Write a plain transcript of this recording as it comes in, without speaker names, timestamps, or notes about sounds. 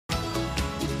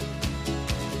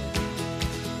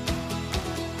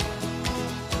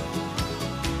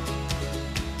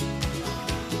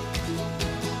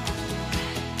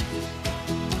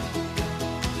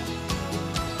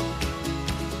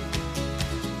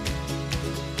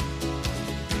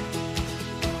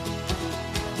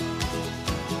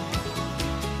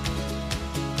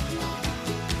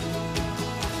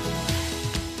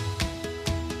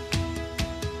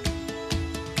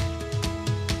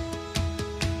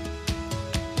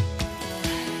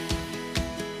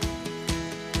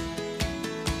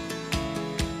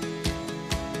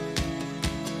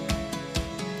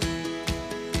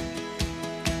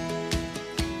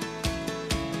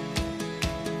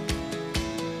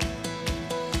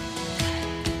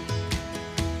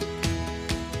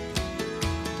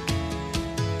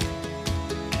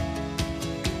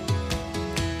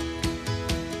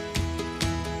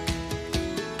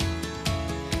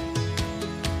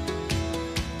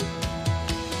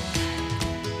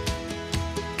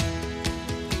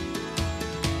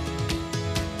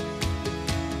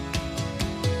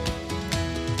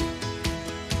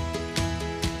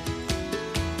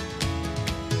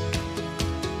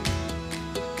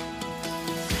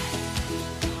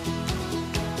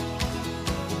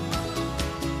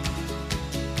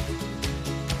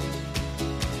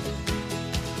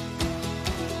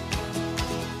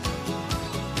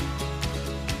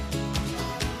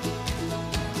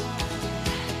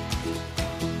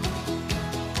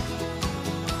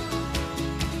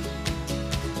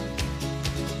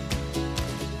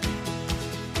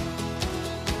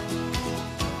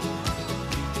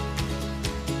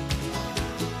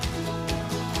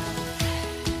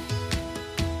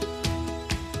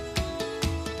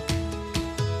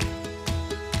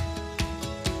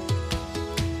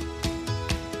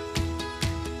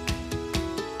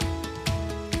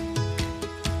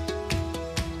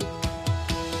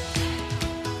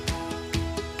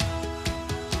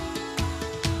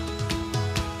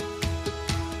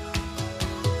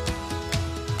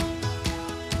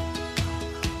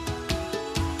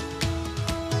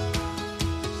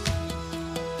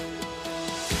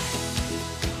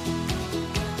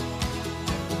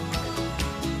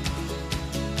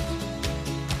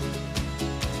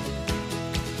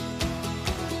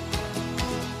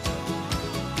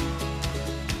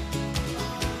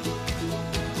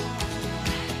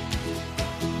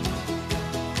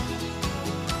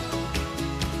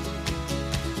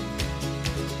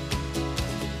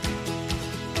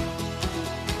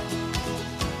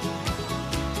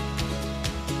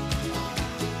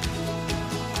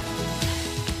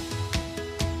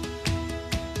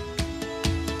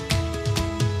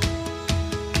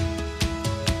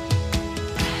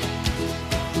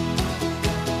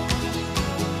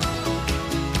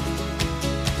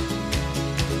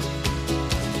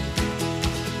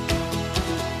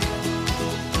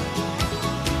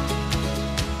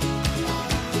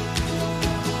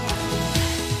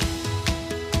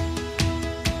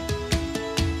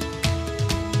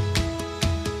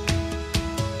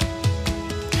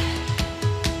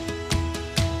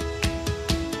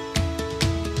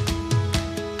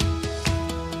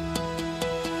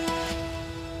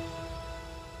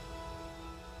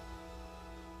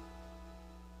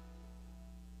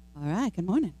Good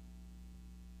morning.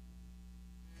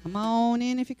 Come on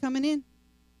in if you're coming in.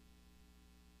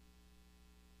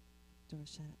 Door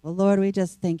shut. Well, Lord, we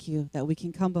just thank you that we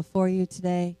can come before you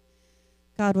today.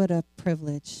 God, what a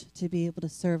privilege to be able to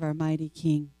serve our mighty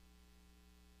King.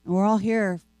 And we're all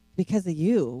here because of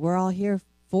you. We're all here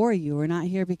for you. We're not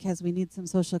here because we need some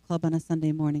social club on a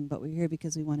Sunday morning, but we're here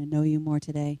because we want to know you more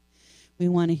today. We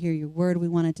want to hear your word. We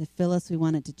want it to fill us. We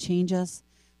want it to change us.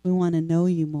 We want to know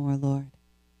you more, Lord.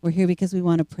 We're here because we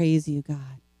want to praise you,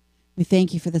 God. We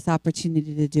thank you for this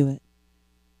opportunity to do it.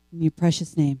 In your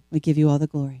precious name, we give you all the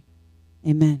glory.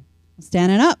 Amen.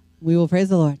 Standing up, we will praise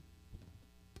the Lord.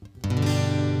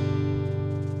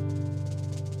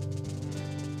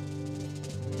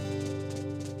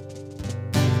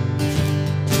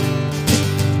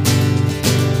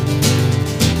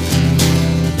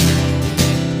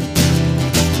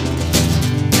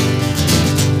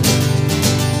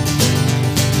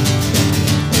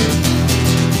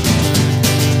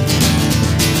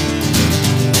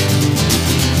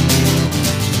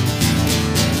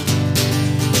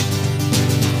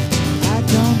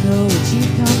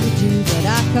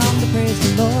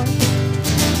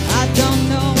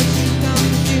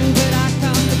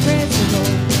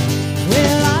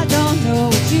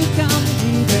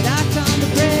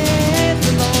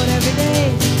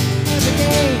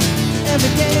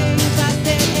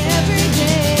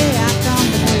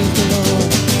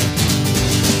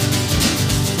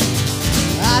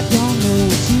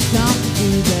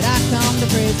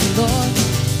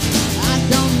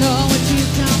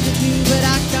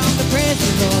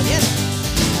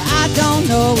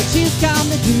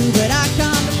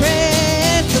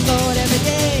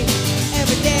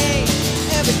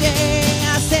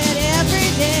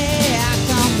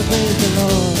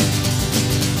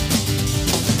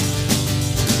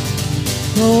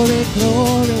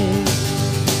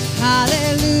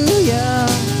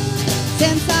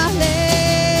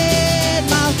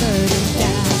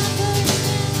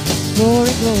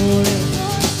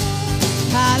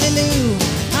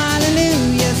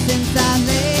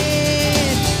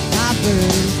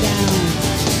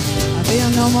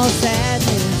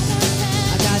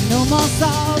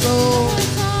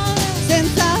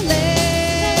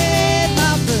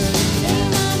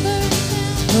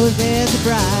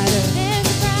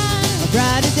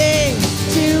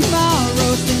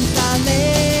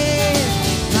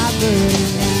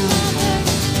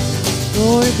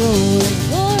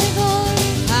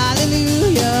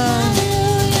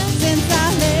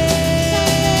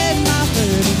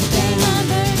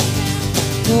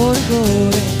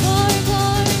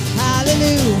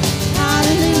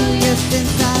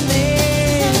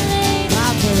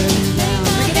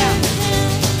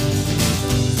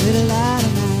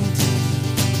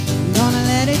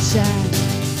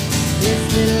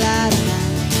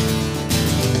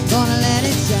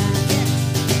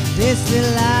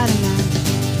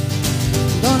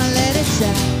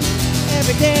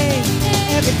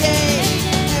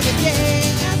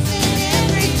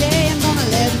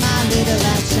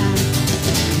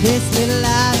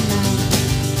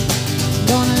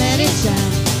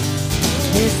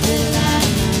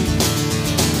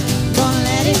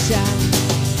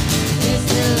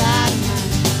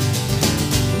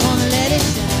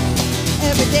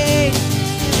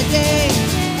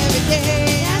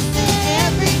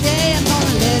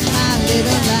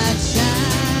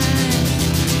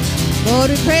 Lord,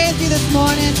 we praise you this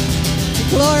morning. We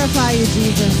glorify you,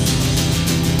 Jesus.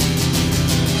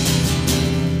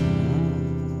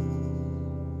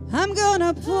 I'm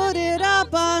gonna put it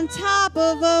up on top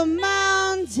of a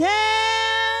mountain.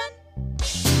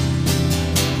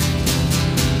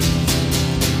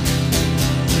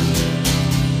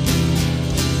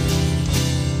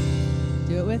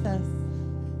 Do it with us.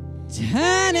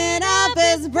 Turn it up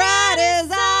as bright as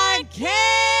I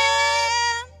can.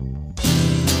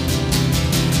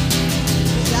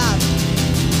 Good job.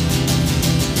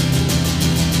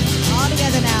 All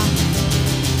together now.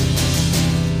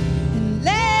 And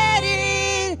let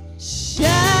it shine.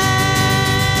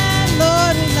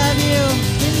 Lord, we love you.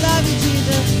 We love you,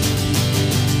 Jesus.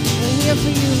 We're here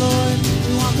for you, Lord.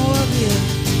 We want more of you.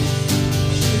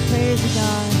 We praise you,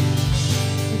 God.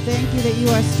 We thank you that you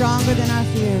are stronger than our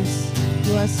fears.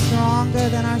 You are stronger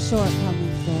than our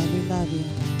shortcomings, Lord. We love you.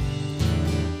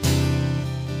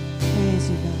 Praise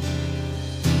you, God.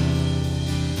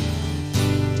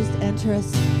 Just enter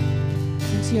us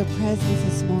into your presence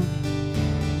this morning.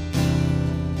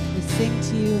 We sing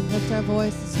to you and lift our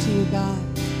voices to you, God.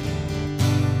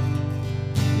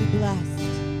 Be blessed.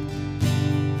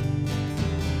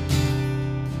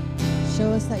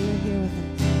 Show us that you're here with us.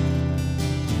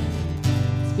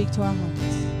 Speak to our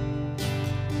hearts.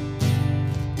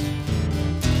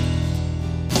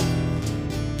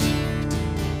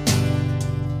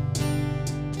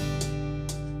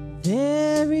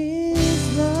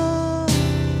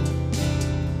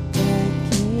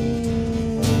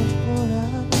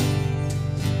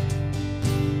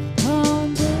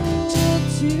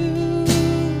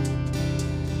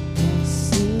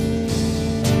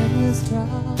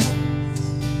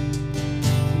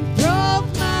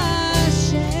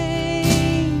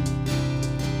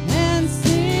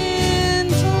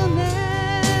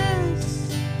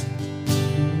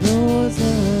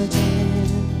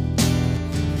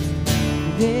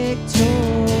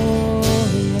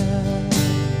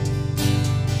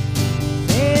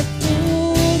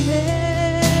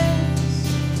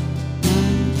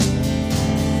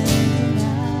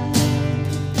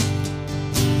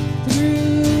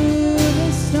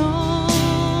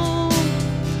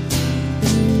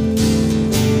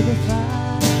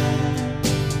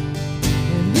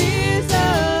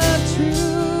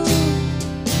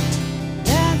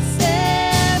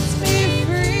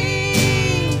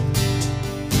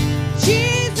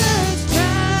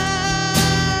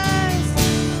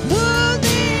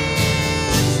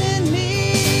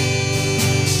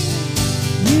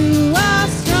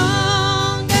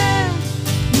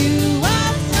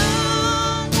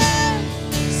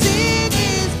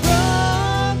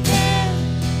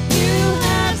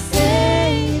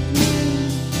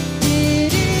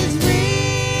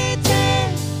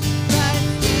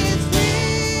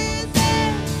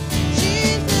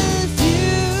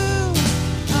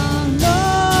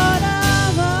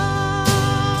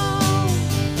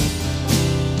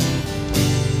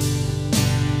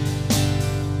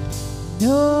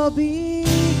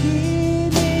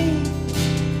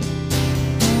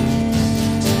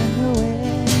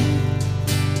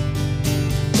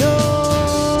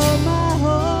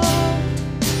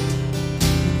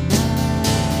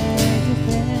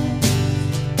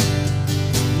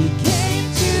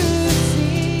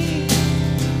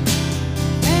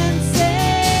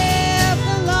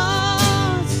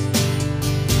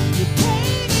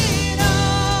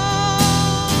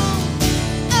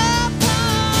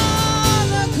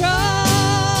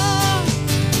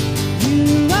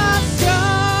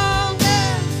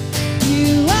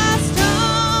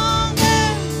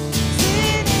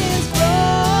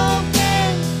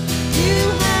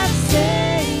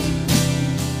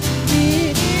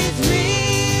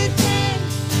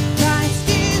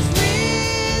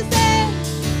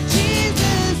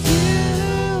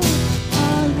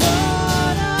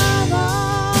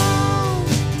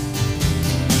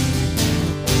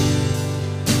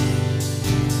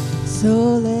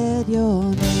 So let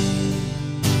your name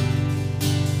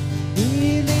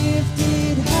be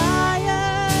lifted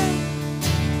higher,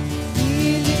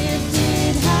 be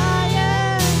lifted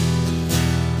higher,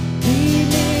 be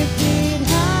lifted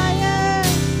higher.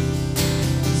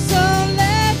 So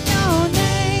let your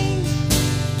name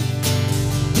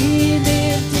be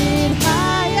lifted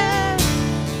higher,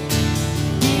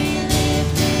 be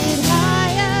lifted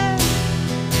higher,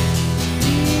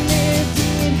 be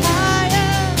lifted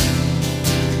higher.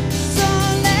 So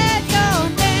let your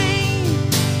name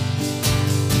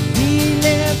be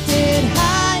lifted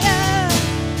higher,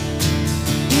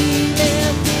 be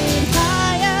lifted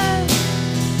higher,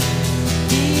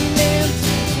 be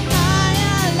lifted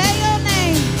higher. Let your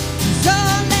name, so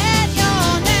let your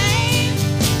name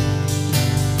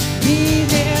be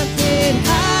lifted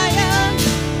higher,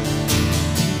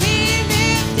 be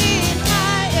lifted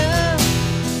higher,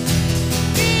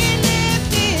 be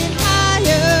lifted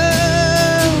higher.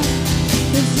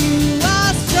 'Cause you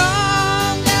are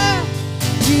stronger,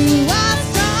 you are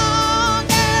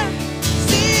stronger.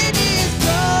 Sin is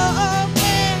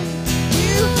broken,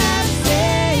 you have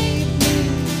saved me.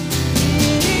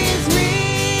 It is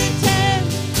written,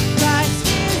 Christ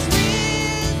is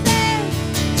risen.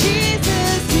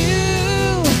 Jesus, you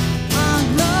are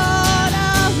Lord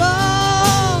of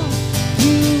all.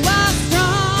 You are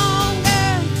stronger,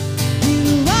 you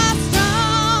are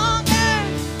stronger.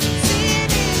 Sin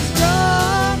is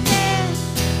broken,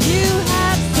 you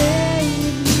have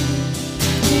saved me.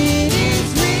 It is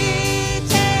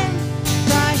written,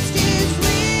 Christ is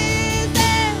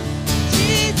risen.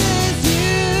 Jesus,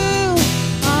 you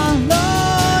are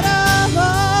Lord of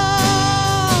all.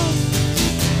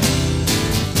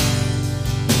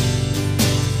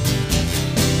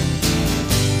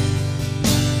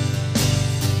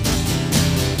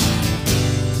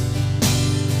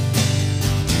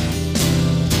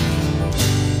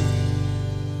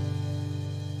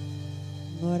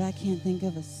 Lord, I can't think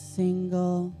of a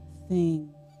single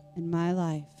thing in my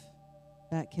life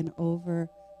that can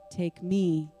overtake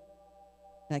me,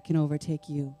 that can overtake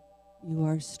you. You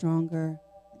are stronger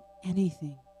than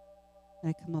anything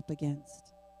I come up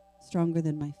against, stronger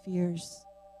than my fears.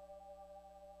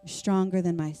 You're stronger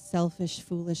than my selfish,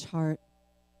 foolish heart.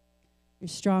 You're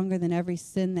stronger than every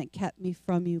sin that kept me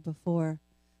from you before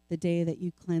the day that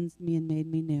you cleansed me and made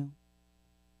me new.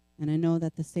 And I know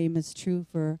that the same is true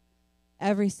for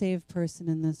every saved person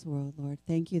in this world, Lord.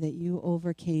 Thank you that you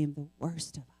overcame the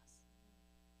worst of us.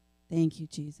 Thank you,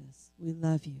 Jesus. We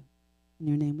love you. In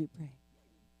your name we pray.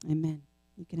 Amen.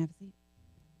 You can have a seat.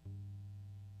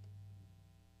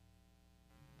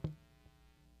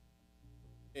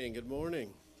 And good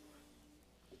morning.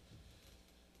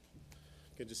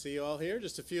 Good to see you all here.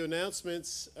 Just a few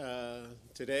announcements.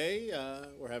 Today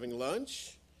we're having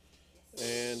lunch,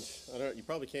 and you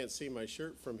probably can't see my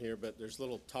shirt from here, but there's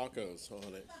little tacos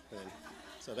on it, and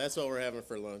so that's what we're having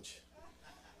for lunch.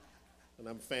 And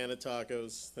I'm a fan of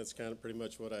tacos. That's kind of pretty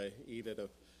much what I eat at a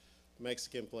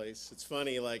Mexican place. It's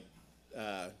funny, like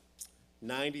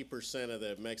 90% of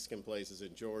the Mexican places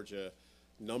in Georgia,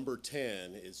 number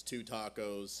 10 is 2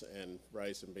 tacos and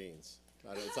rice and beans.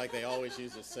 It's like they always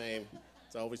use the same.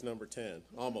 It's always number 10,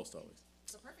 almost always.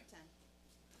 It's a perfect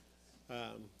 10.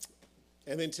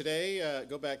 And then today,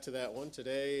 go back to that one.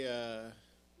 Today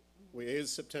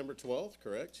is September 12th,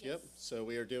 correct? Yes. Yep. So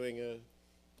we are doing a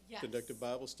conducted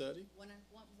Bible study.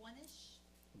 One-ish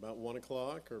about 1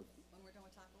 o'clock or when we're done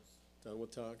with tacos. Done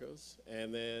with tacos.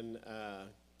 And then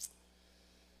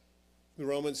the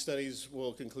Roman studies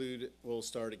will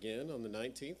start again on the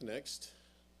 19th, next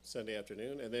Sunday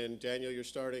afternoon. And then, Daniel, you're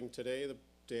starting today.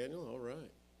 Daniel, all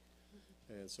right.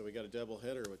 And so we got a double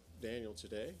header with Daniel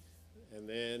today. And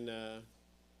then,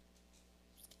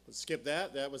 let's skip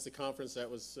that. That was the conference that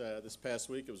was this past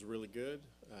week. It was really good.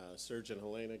 Serge and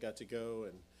Helena got to go,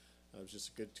 and it was just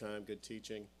a good time, good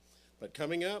teaching. But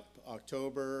coming up,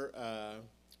 October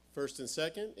 1st and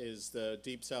 2nd is the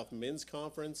Deep South Men's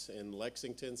Conference in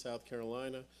Lexington, South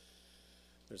Carolina.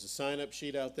 There's a sign-up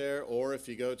sheet out there, or if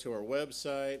you go to our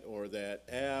website or that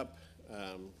app,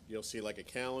 you'll see like a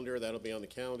calendar. That'll be on the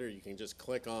calendar. You can just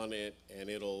click on it, and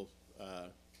it'll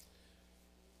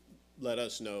let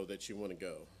us know that you want to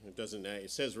go. It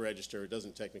says register. It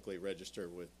doesn't technically register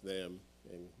with them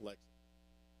in Lexington.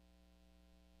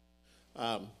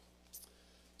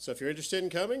 So if you're interested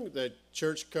in coming, the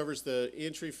church covers the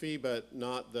entry fee, but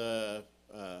not the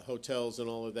hotels and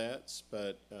all of that.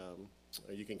 But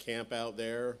you can camp out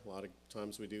there. A lot of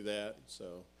times we do that.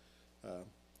 So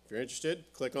if you're interested,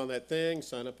 click on that thing,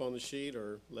 sign up on the sheet,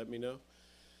 or let me know.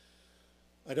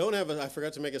 I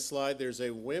forgot to make a slide. There's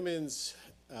a women's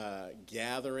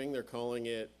gathering. They're calling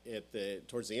it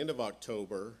towards the end of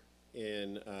October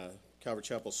in Calvary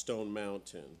Chapel Stone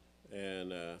Mountain.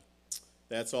 And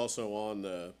that's also on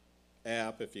the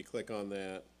app. If you click on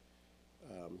that,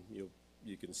 you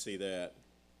can see that.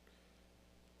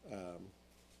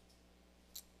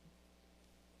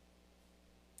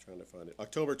 Trying to find it.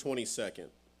 October 22nd,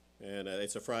 and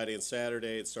it's a Friday and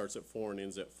Saturday. It starts at 4 and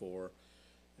ends at 4,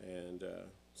 and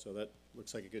so that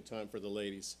looks like a good time for the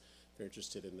ladies if they're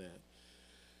interested in that.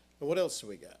 And what else do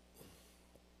we got?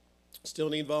 Still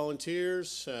need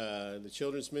volunteers. The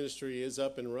children's ministry is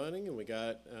up and running, and we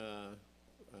got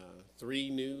 3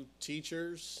 new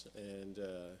teachers, and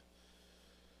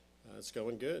it's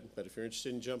going good. But if you're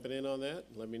interested in jumping in on that,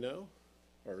 let me know,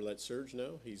 or let Serge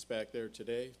know. He's back there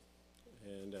today.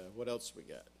 And what else we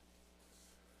got?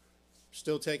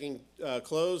 Still taking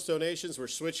clothes donations. We're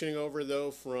switching over, though,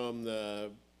 from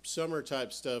the summer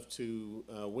type stuff to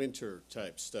winter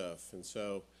type stuff. And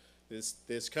so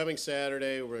this coming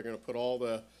Saturday, we're going to put all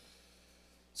the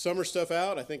summer stuff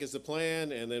out, I think is the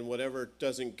plan, and then whatever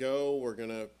doesn't go, we're going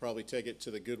to probably take it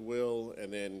to the Goodwill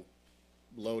and then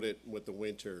load it with the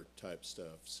winter type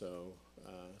stuff. So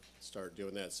start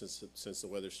doing that since the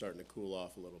weather's starting to cool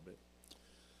off a little bit.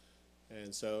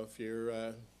 And so if you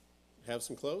have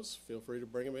some clothes, feel free to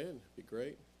bring them in. It'd be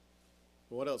great.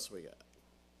 What else we got?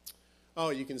 Oh,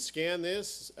 you can scan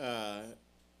this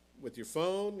with your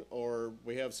phone, or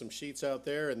we have some sheets out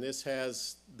there, and this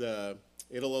has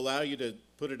it'll allow you to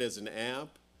put it as an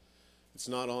app. It's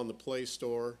not on the Play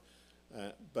Store,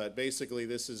 but basically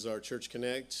this is our Church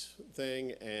Connect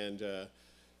thing, and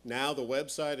now the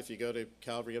website, if you go to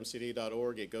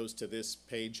calvarymcd.org, it goes to this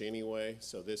page anyway,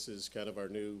 so this is kind of our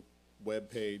new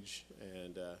web page,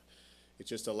 and it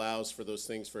just allows for those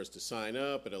things for us to sign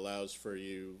up. It allows for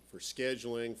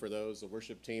scheduling for those. The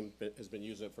worship team has been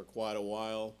using it for quite a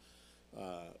while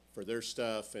for their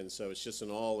stuff, and so it's just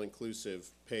an all-inclusive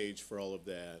page for all of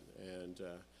that. And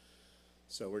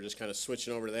so we're just kind of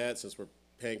switching over to that since we're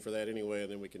paying for that anyway,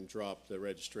 and then we can drop the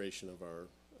registration of our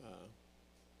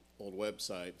old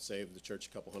website, save the church a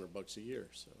couple $100 a year.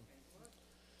 So,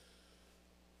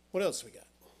 what else we got?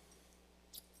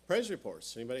 Praise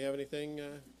reports. Anybody have anything?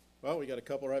 Well, we got a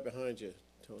couple right behind you,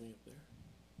 Tony, up there.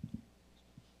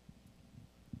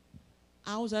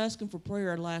 I was asking for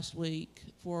prayer last week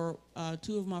for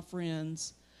 2 of my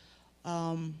friends.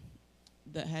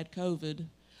 that had COVID.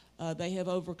 They have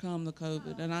overcome the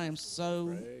COVID, and I am so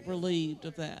Praise relieved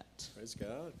of that. Praise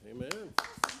God. Amen.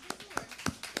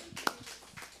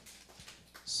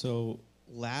 So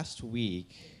last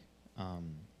week,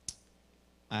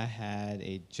 I had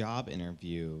a job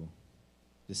interview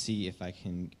to see if I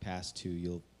can pass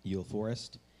to Yule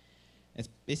Forest. It's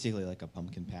basically like a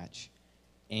pumpkin patch,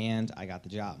 and I got the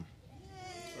job.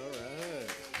 All right.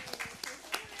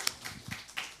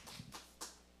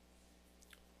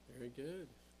 Very good.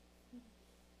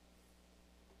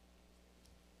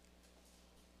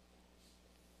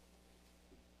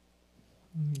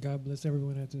 God bless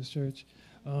everyone at this church.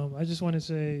 I just want to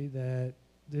say that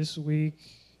this week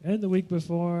and the week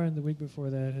before and the week before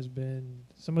that has been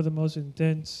some of the most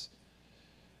intense.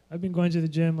 I've been going to the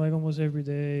gym like almost every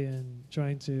day and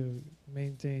trying to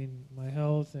maintain my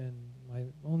health and my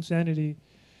own sanity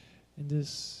in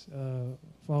this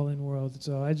fallen world.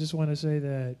 So I just want to say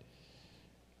that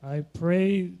I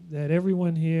pray that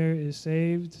everyone here is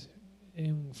saved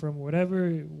from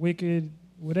whatever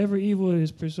evil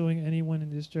is pursuing anyone in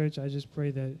this church. I just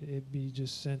pray that it be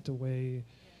just sent away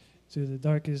to the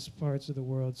darkest parts of the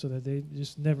world so that they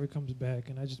just never comes back.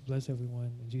 And I just bless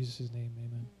everyone in Jesus' name,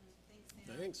 amen.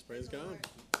 Thanks. Praise God.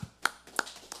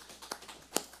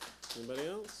 Anybody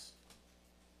else?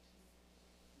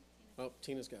 Oh,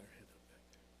 Tina's got her hand up back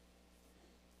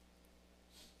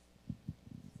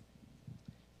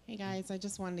Hey guys, I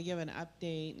just wanted to give an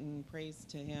update and praise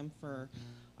to him for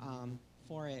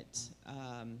it.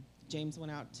 James went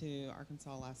out to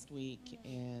Arkansas last week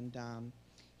and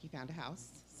he found a house.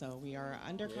 So we are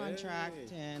under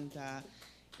contract and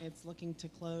it's looking to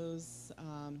close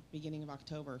beginning of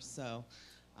October. So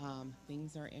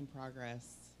things are in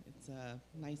progress. It's a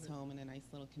nice home and a nice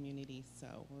little community.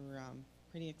 So we're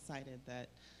pretty excited that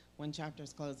one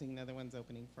chapter's closing, the other one's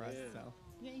opening for us. So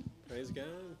yay. Praise God.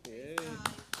 Yay.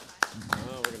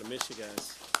 Oh, we're going to miss you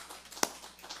guys.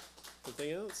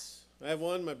 Anything else? I have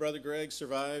one. My brother Greg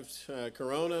survived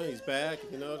Corona. He's back,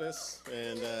 if you notice.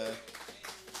 And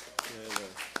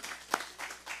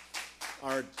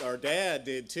our dad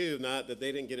did too. Not that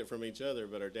they didn't get it from each other,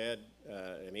 but our dad,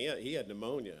 and he had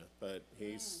pneumonia, but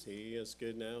he is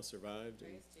good now, survived.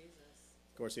 And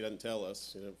of course, he doesn't tell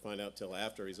us. You don't find out till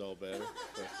after he's all better.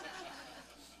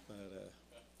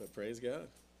 But praise God.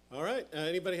 All right.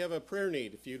 Anybody have a prayer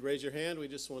need? If you'd raise your hand, we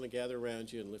just want to gather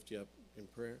around you and lift you up in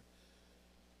prayer.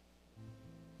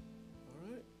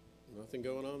 All right. Nothing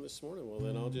going on this morning. Well,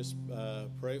 then I'll just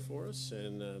pray for us,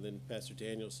 and then Pastor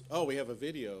Daniel's. Oh, we have a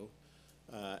video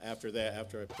after that,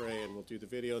 after I pray, and we'll do the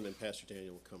video, and then Pastor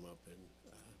Daniel will come up and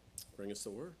bring us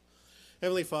the word.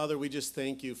 Heavenly Father, we just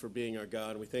thank you for being our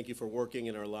God, and we thank you for working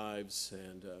in our lives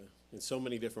and in so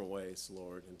many different ways,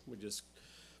 Lord. And we just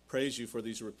praise you for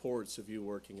these reports of you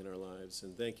working in our lives.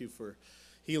 And thank you for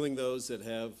healing those that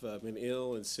have been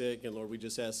ill and sick. And Lord, we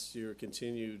just ask your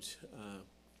continued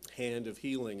hand of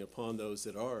healing upon those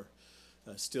that are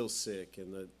still sick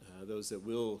and those that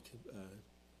will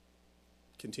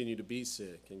continue to be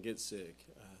sick and get sick,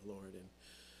 Lord. And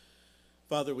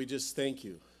Father, we just thank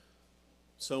you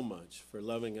so much for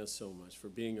loving us so much, for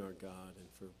being our God and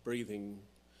for breathing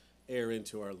air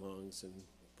into our lungs and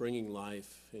bringing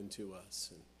life into us.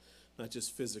 And not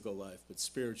just physical life, but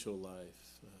spiritual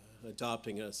life,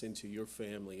 adopting us into your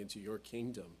family, into your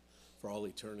kingdom for all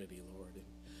eternity, Lord. And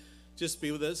just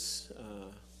be with us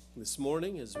this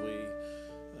morning as we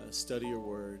study your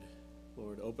word.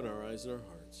 Lord, open our eyes and our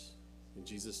hearts. In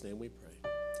Jesus' name we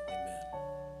pray. Amen.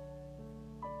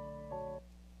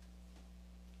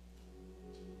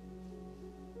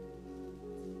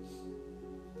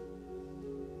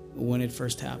 When it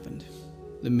first happened,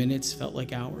 the minutes felt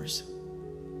like hours.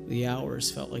 The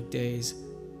hours felt like days,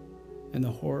 and the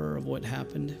horror of what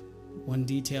happened, one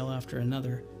detail after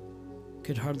another,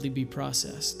 could hardly be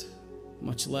processed,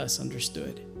 much less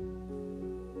understood.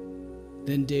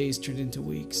 Then days turned into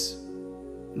weeks,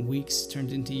 and weeks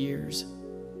turned into years.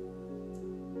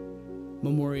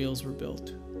 Memorials were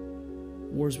built,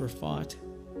 wars were fought,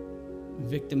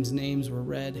 victims' names were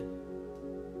read,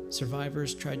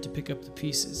 survivors tried to pick up the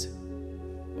pieces,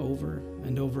 over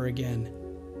and over again.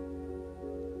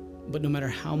 But no matter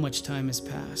how much time has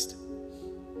passed,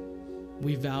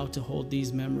 we vow to hold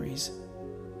these memories.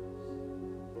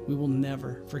 We will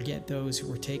never forget those who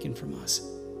were taken from us.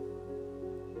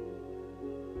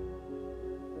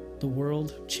 The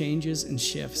world changes and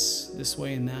shifts this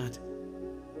way and that.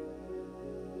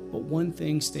 But one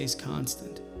thing stays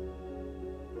constant.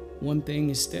 One thing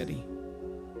is steady.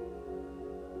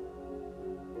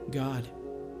 God.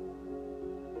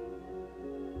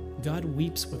 God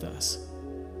weeps with us.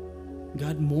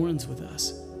 God mourns with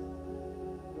us.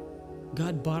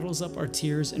 God bottles up our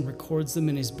tears and records them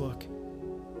in his book.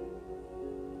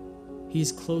 He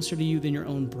is closer to you than your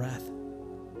own breath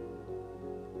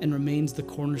and remains the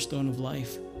cornerstone of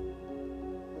life.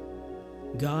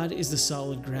 God is the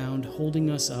solid ground holding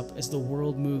us up as the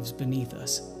world moves beneath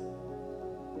us.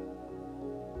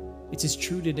 It's as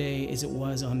true today as it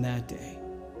was on that day.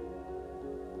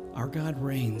 Our God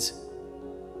reigns.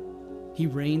 He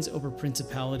reigns over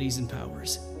principalities and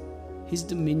powers. His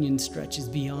dominion stretches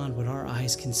beyond what our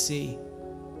eyes can see.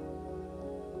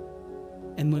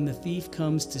 And when the thief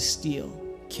comes to steal,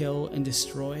 kill, and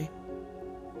destroy,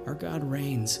 our God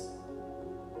reigns.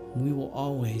 We will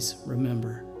always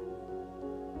remember.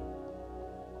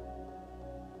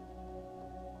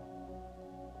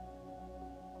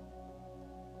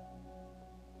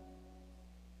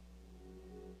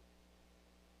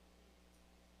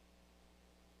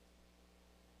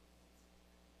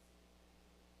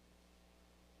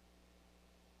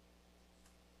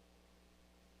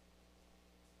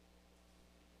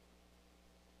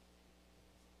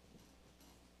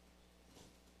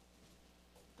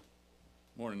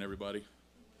 Morning, everybody.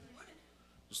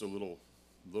 Just a little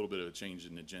bit of a change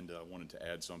in agenda. I wanted to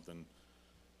add something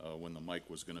when the mic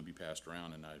was going to be passed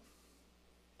around, and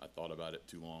I thought about it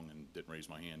too long and didn't raise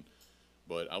my hand.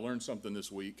 But I learned something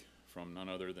this week from none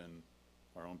other than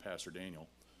our own Pastor Daniel,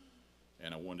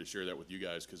 and I wanted to share that with you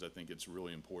guys because I think it's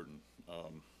really important.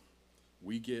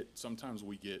 Sometimes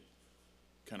we get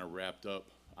kind of wrapped up.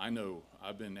 I know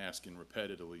I've been asking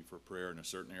repetitively for prayer in a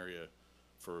certain area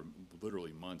for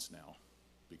literally months now,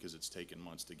 because it's taken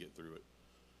months to get through it.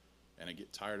 And I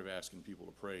get tired of asking people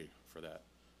to pray for that.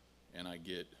 And I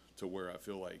get to where I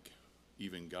feel like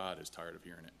even God is tired of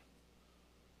hearing it,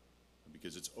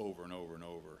 because it's over and over and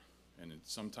over. And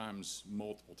it's sometimes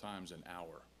multiple times an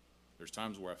hour. There's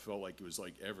times where I felt like it was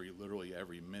like literally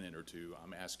every minute or two,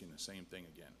 I'm asking the same thing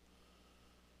again.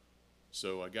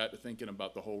 So I got to thinking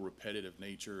about the whole repetitive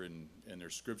nature, and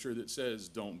there's scripture that says,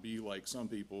 don't be like some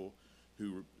people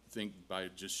who think by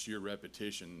just sheer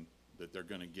repetition that they're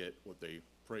going to get what they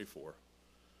pray for.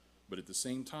 But at the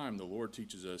same time, the Lord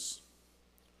teaches us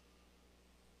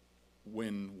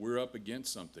when we're up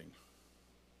against something,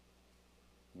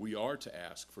 we are to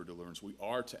ask for deliverance. We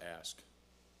are to ask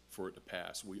for it to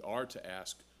pass. We are to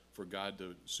ask for God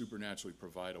to supernaturally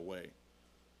provide a way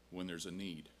when there's a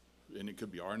need. And it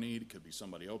could be our need, it could be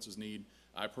somebody else's need.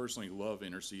 I personally love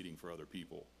interceding for other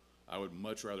people. I would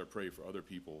much rather pray for other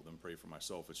people than pray for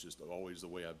myself. It's just always the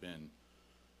way I've been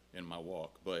in my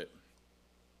walk. But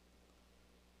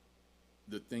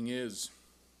the thing is,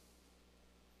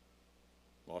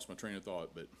 lost my train of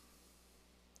thought, but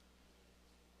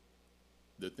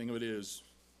the thing of it is,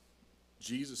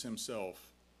 Jesus himself,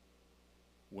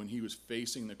 when he was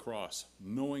facing the cross,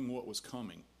 knowing what was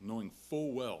coming, knowing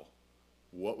full well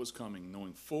what was coming,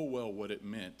 knowing full well what it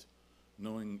meant,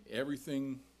 knowing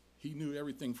everything, he knew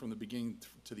everything from the beginning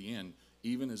to the end.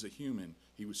 Even as a human,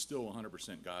 he was still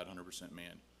 100% God, 100%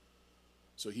 man.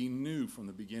 So he knew from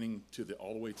the beginning to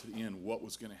all the way to the end what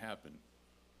was going to happen.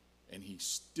 And he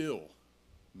still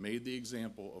made the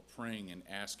example of praying and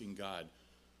asking God,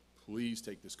 please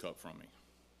take this cup from me.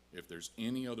 If there's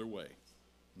any other way,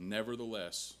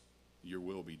 nevertheless, your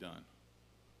will be done.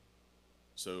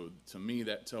 So to me,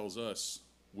 that tells us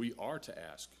we are to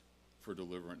ask for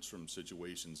deliverance from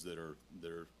situations that are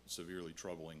severely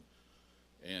troubling.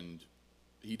 And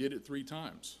he did it 3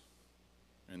 times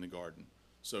in the garden.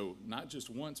 So not just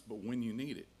once, but when you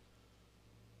need it.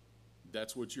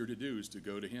 That's what you're to do, is to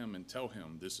go to him and tell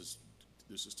him, this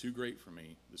is too great for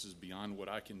me. This is beyond what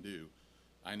I can do.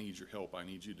 I need your help. I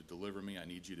need you to deliver me. I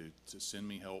need you to send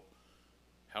me help,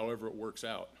 however it works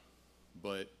out.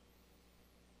 But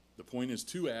the point is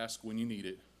to ask when you need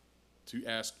it, to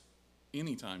ask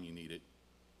anytime you need it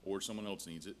or someone else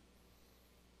needs it,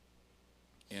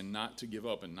 and not to give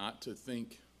up, and not to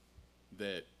think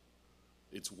that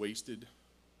it's wasted,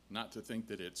 not to think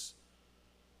that it's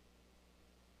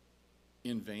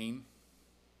in vain.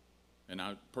 And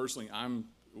I'm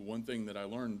one thing that I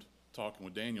learned talking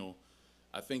with Daniel,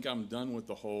 I think I'm done with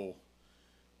the whole,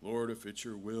 Lord, if it's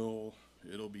your will,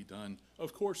 it'll be done.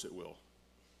 Of course it will,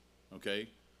 okay?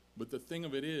 But the thing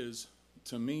of it is,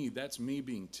 to me, that's me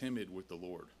being timid with the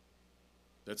Lord.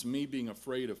 That's me being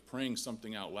afraid of praying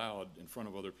something out loud in front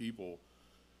of other people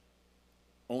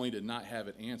only to not have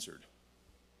it answered.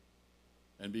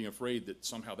 And being afraid that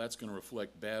somehow that's going to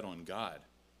reflect bad on God,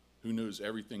 who knows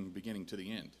everything beginning to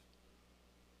the end.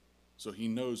 So he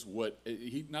knows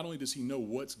not only does he know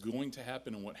what's going to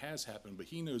happen and what has happened, but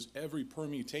he knows every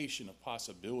permutation of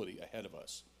possibility ahead of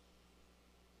us.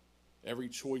 Every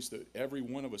choice that every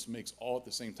one of us makes all at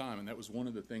the same time. And that was one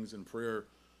of the things in prayer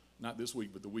not this week,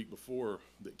 but the week before,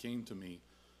 that came to me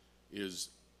is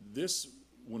this: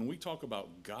 when we talk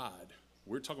about God,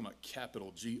 we're talking about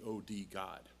capital G-O-D,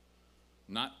 God.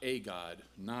 Not a God,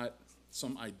 not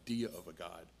some idea of a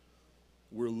God.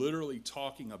 We're literally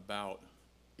talking about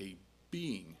a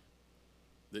being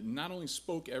that not only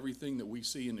spoke everything that we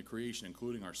see in the creation,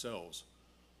 including ourselves,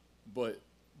 but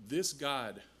this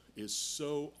God is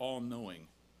so all-knowing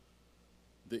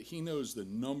that he knows the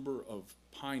number of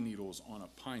pine needles on a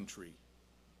pine tree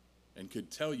and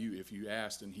could tell you if you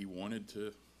asked, and he wanted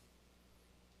to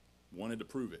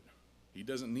prove it. He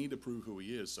doesn't need to prove who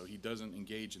he is, so he doesn't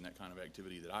engage in that kind of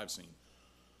activity that I've seen.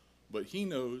 But he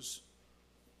knows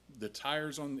the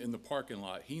tires in the parking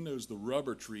lot. He knows the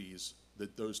rubber trees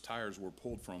that those tires were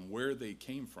pulled from, where they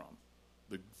came from,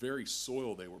 the very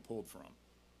soil they were pulled from.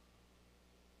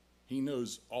 He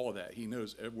knows all of that. He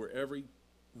knows where every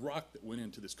rock that went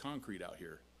into this concrete out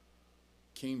here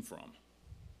came from.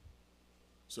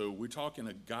 So we're talking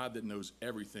a God that knows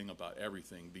everything about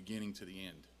everything, beginning to the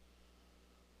end.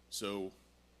 So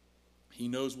he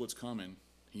knows what's coming.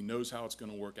 He knows how it's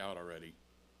going to work out already.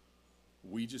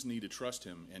 We just need to trust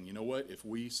him. And you know what? If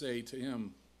we say to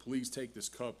him, please take this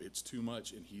cup, it's too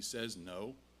much, and he says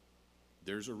no,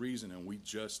 there's a reason, and we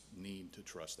just need to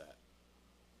trust that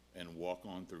and walk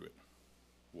on through it.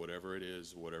 Whatever it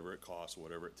is, whatever it costs,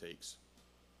 whatever it takes.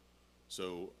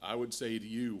 So I would say to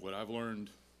you, what I've learned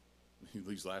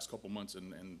these last couple months,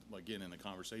 and again in the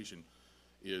conversation,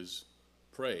 is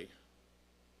pray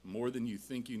more than you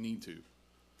think you need to.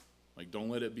 Like, don't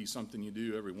let it be something you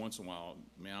do every once in a while.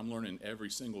 Man, I'm learning every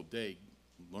single day,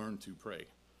 learn to pray.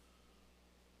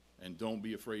 And don't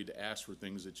be afraid to ask for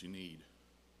things that you need.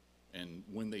 And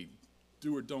when they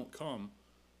do or don't come,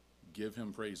 give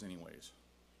him praise anyways.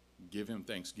 Give him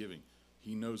thanksgiving.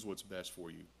 He knows what's best for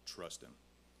you. Trust him.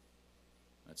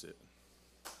 That's it.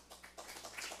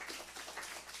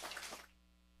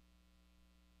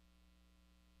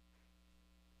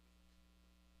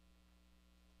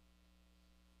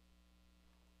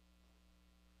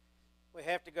 We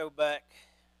have to go back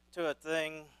to a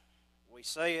thing. We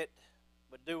say it,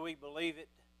 but do we believe it?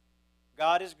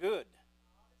 God is good.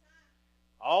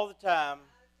 All the time,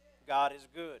 God is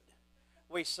good.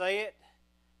 We say it,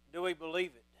 do we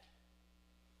believe it?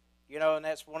 You know, and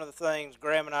that's one of the things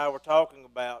Graham and I were talking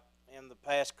about in the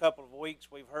past couple of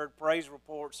weeks. We've heard praise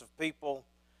reports of people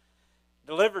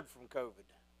delivered from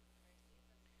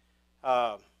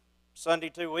COVID. Sunday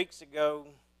 2 weeks ago,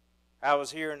 I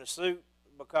was here in a suit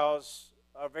because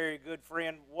a very good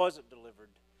friend wasn't delivered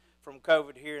from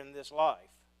COVID here in this life.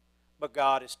 But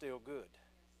God is still good.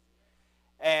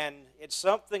 And it's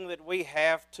something that we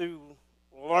have to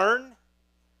learn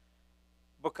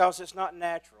because it's not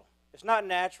natural. It's not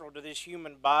natural to this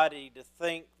human body to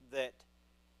think that,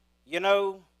 you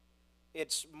know,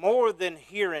 it's more than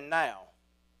here and now.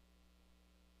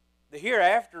 The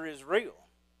hereafter is real.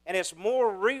 And it's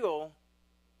more real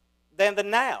than the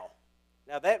now.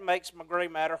 Now that makes my gray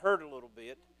matter hurt a little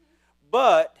bit.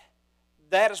 But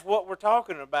that is what we're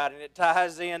talking about, and it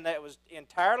ties in. That was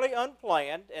entirely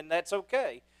unplanned, and that's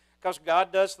okay, because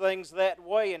God does things that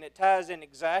way, and it ties in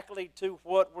exactly to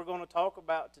what we're going to talk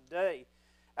about today.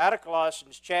 Out of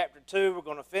Colossians chapter 2, we're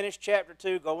going to finish chapter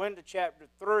 2, go into chapter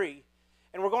 3,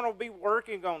 and we're going to be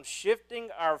working on shifting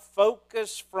our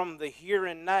focus from the here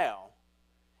and now,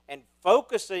 and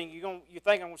focusing, you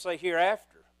think I'm going to say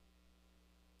hereafter.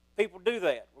 People do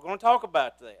that. We're going to talk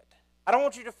about that. I don't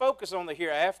want you to focus on the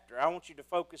hereafter. I want you to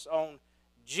focus on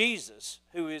Jesus,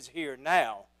 who is here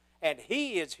now, and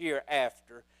he is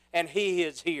hereafter, and he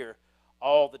is here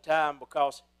all the time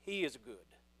because he is good.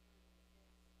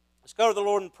 Let's go to the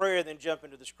Lord in prayer and then jump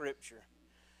into the scripture.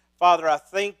 Father, I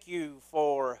thank you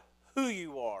for who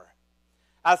you are.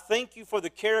 I thank you for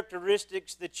the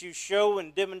characteristics that you show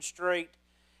and demonstrate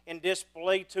and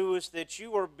display to us, that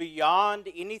you are beyond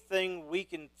anything we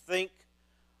can think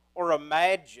or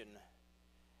imagine.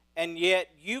 And yet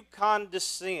you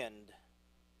condescend.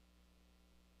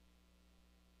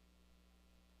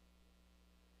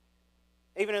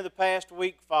 Even in the past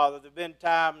week, Father, there have been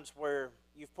times where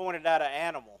you've pointed out an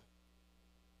animal.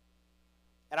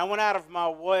 And I went out of my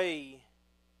way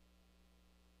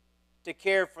to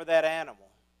care for that animal.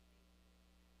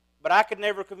 But I could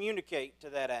never communicate to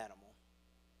that animal.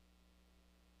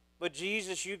 But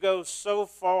Jesus, you go so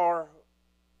far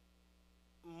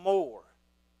more.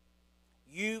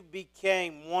 You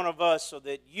became one of us so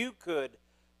that you could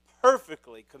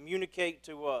perfectly communicate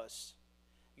to us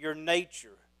your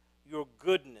nature, your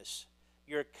goodness,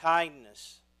 your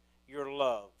kindness, your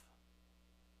love.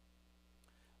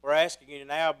 We're asking you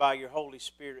now by your Holy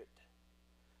Spirit,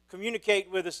 communicate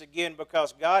with us again,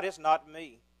 because God, it's not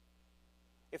me.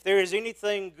 If there is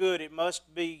anything good, it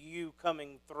must be you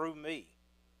coming through me.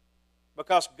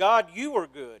 Because God, you are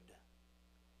good.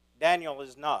 Daniel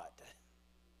is not.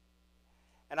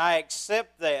 And I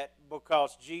accept that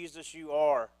because, Jesus, you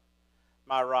are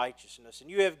my righteousness. And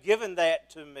you have given that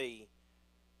to me.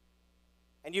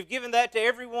 And you've given that to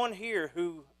everyone here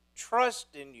who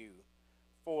trusts in you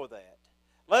for that.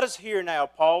 Let us hear now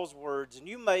Paul's words, and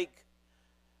you make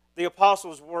the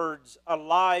apostles' words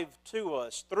alive to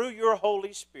us through your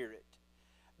Holy Spirit,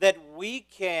 that we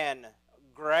can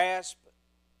grasp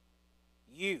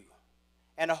you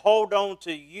and hold on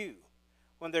to you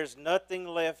when there's nothing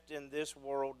left in this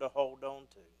world to hold on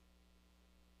to.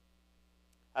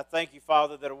 I thank you,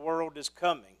 Father, that a world is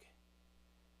coming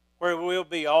where it will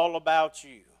be all about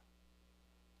you.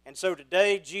 And so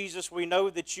today, Jesus, we know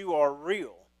that you are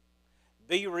real.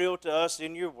 Be real to us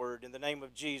in your word. In the name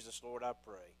of Jesus, Lord, I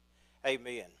pray.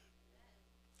 Amen.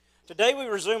 Today we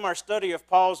resume our study of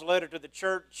Paul's letter to the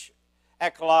church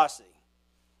at Colossae.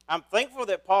 I'm thankful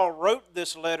that Paul wrote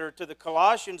this letter to the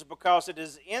Colossians because it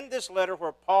is in this letter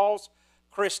where Paul's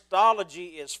Christology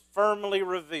is firmly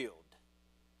revealed.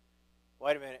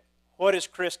 Wait a minute. What is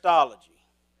Christology?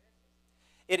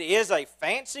 It is a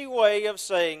fancy way of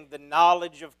saying the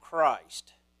knowledge of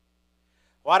Christ.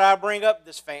 Why do I bring up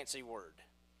this fancy word?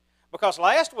 Because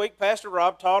last week Pastor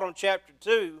Rob taught on chapter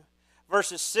 2,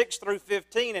 verses 6 through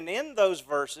 15, and in those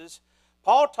verses,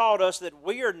 Paul taught us that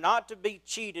we are not to be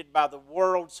cheated by the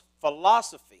world's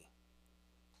philosophy.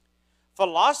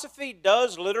 Philosophy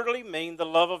does literally mean the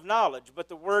love of knowledge, but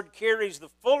the word carries the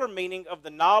fuller meaning of the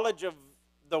knowledge of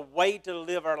the way to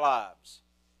live our lives.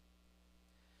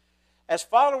 As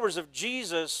followers of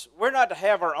Jesus, we're not to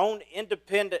have our own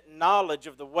independent knowledge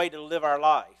of the way to live our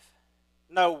life.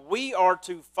 No, we are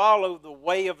to follow the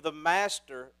way of the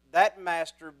Master, that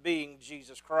Master being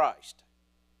Jesus Christ.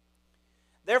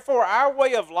 Therefore, our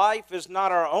way of life is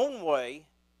not our own way,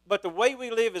 but the way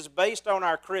we live is based on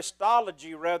our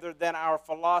Christology rather than our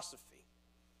philosophy.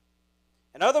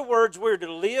 In other words, we're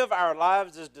to live our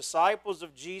lives as disciples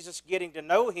of Jesus, getting to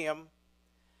know Him.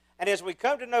 And as we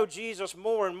come to know Jesus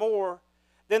more and more,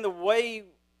 then the way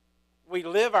we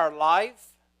live our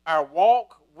life, our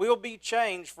walk, will be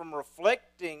changed from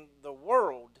reflecting the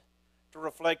world to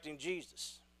reflecting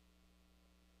Jesus.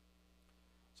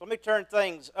 So let me turn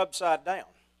things upside down.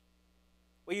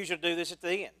 We usually do this at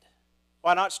the end.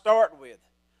 Why not start with,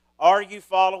 are you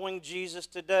following Jesus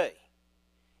today?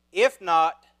 If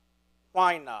not,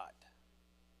 why not?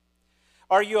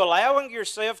 Are you allowing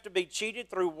yourself to be cheated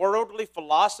through worldly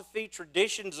philosophy,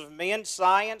 traditions of men,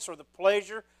 science, or the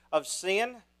pleasure of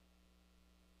sin?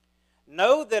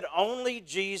 Know that only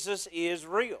Jesus is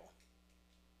real.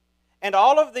 And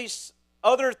all of these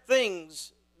other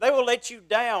things, they will let you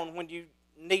down when you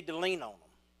need to lean on them.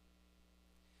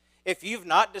 If you've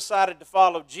not decided to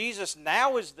follow Jesus,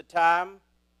 now is the time.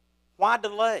 Why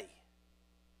delay?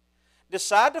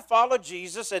 Decide to follow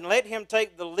Jesus and let Him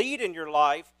take the lead in your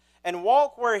life and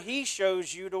walk where He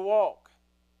shows you to walk.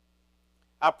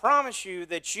 I promise you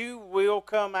that you will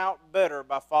come out better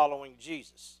by following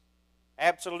Jesus.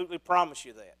 Absolutely promise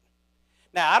you that.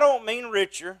 Now, I don't mean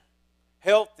richer,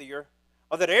 healthier,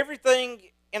 or that everything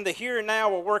in the here and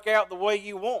now will work out the way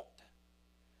you want.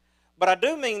 But I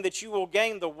do mean that you will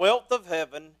gain the wealth of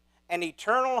heaven, an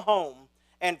eternal home,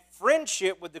 and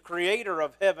friendship with the Creator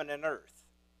of heaven and earth.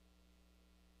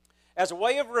 As a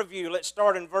way of review, let's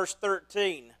start in verse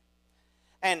 13.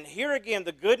 And here again,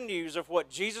 the good news of what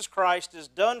Jesus Christ has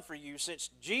done for you,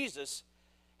 since Jesus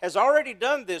has already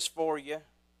done this for you.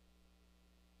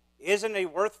 Isn't He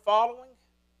worth following?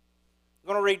 I'm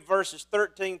going to read verses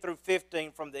 13 through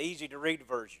 15 from the easy-to-read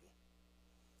version.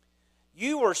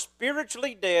 You were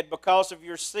spiritually dead because of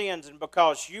your sins and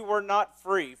because you were not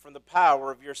free from the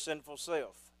power of your sinful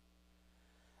self.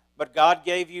 But God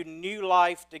gave you new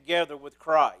life together with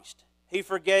Christ. He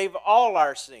forgave all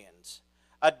our sins,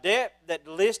 a debt that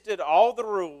listed all the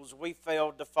rules we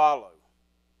failed to follow.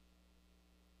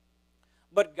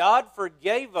 But God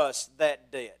forgave us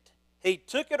that debt. He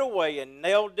took it away and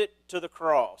nailed it to the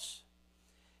cross.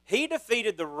 He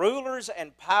defeated the rulers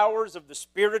and powers of the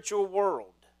spiritual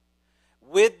world.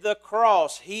 With the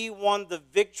cross, He won the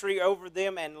victory over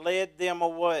them and led them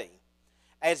away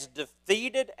as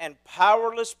defeated and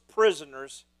powerless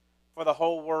prisoners for the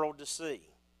whole world to see.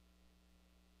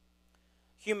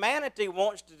 Humanity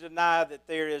wants to deny that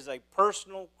there is a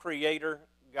personal Creator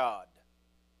God.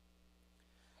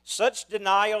 Such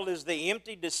denial is the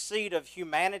empty deceit of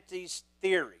humanity's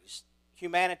theories,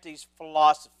 humanity's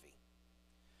philosophy.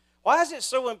 Why is it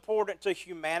so important to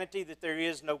humanity that there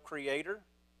is no Creator?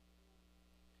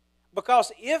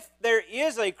 Because if there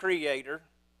is a Creator,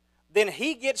 then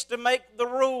he gets to make the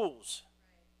rules.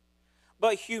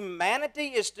 But humanity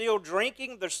is still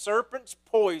drinking the serpent's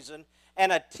poison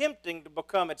and attempting to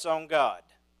become its own God.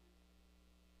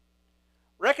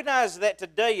 Recognize that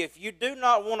today, if you do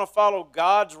not want to follow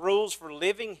God's rules for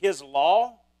living His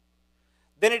law,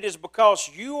 then it is because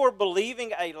you are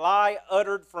believing a lie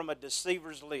uttered from a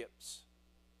deceiver's lips.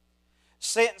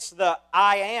 Since the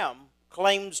I am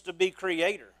claims to be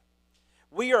creator,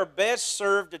 we are best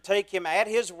served to take him at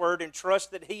his word and trust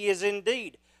that he is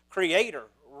indeed creator,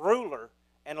 ruler,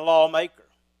 and lawmaker.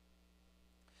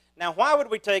 Now, why would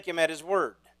we take him at his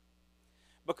word?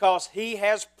 Because he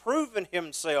has proven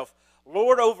himself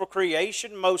Lord over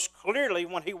creation most clearly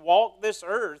when he walked this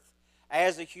earth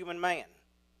as a human man.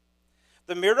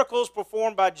 The miracles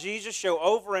performed by Jesus show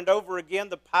over and over again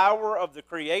the power of the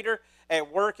Creator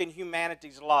at work in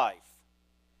humanity's life.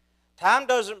 Time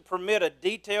doesn't permit a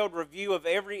detailed review of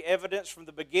every evidence from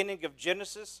the beginning of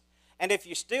Genesis, and if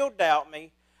you still doubt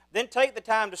me, then take the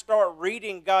time to start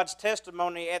reading God's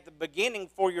testimony at the beginning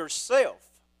for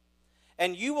yourself.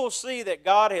 And you will see that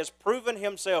God has proven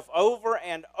himself over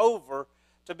and over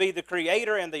to be the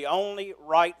creator and the only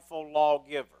rightful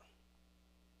lawgiver.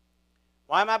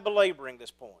 Why am I belaboring this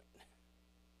point?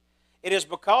 It is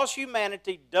because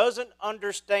humanity doesn't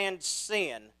understand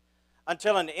sin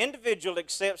until an individual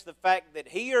accepts the fact that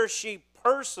he or she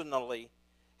personally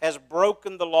has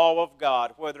broken the law of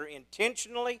God, whether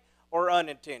intentionally or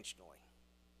unintentionally.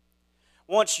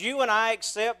 Once you and I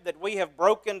accept that we have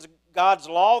broken God's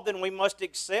law, then we must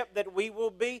accept that we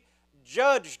will be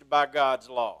judged by God's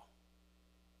law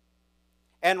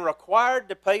and required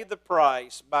to pay the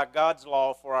price by God's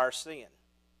law for our sin.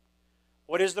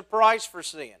 What is the price for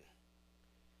sin?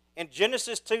 In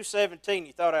Genesis 2:17,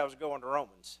 you thought I was going to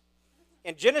Romans.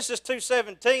 In Genesis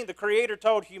 2:17, the Creator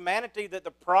told humanity that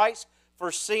the price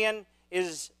for sin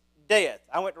is death.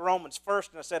 I went to Romans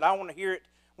first and I said, I want to hear it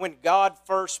when God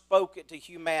first spoke it to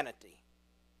humanity.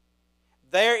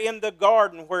 There in the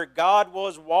garden where God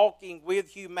was walking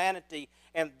with humanity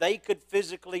and they could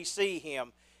physically see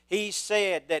him, he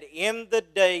said that in the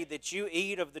day that you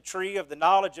eat of the tree of the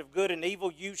knowledge of good and evil,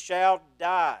 you shall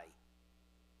die.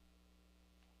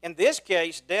 In this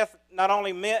case, death not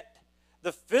only meant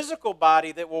the physical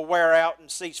body that will wear out and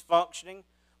cease functioning,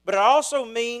 but it also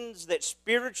means that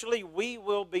spiritually we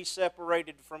will be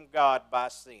separated from God by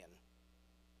sin.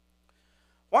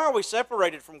 Why are we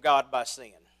separated from God by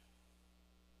sin?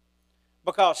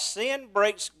 Because sin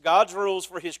breaks God's rules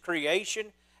for his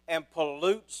creation and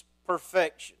pollutes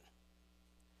perfection.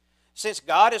 Since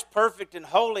God is perfect and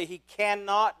holy, he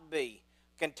cannot be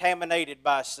contaminated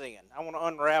by sin. I want to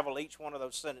unravel each one of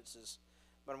those sentences,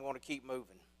 but I'm going to keep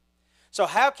moving. So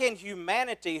how can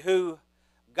humanity, who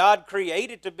God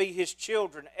created to be his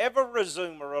children, ever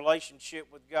resume a relationship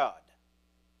with God?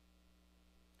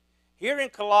 Here in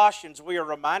Colossians, we are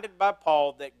reminded by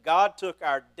Paul that God took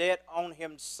our debt on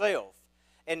himself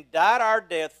and died our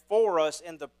death for us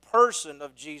in the person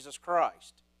of Jesus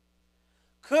Christ.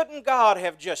 Couldn't God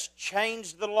have just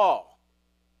changed the law?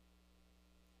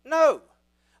 No.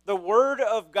 The Word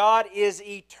of God is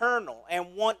eternal,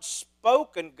 and once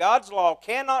spoken, God's law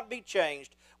cannot be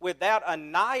changed without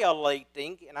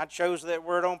annihilating, and I chose that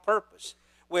word on purpose,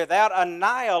 without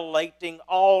annihilating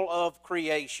all of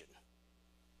creation.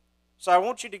 So I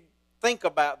want you to think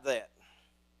about that.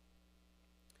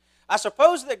 I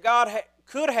suppose that God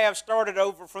could have started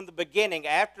over from the beginning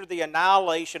after the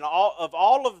annihilation of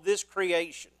all of this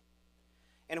creation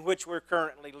in which we're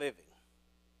currently living.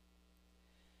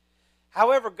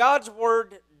 However, God's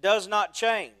Word does not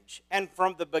change, and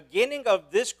from the beginning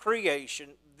of this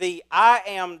creation, the I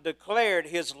Am declared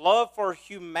his love for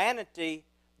humanity,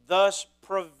 thus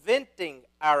preventing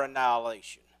our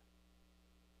annihilation.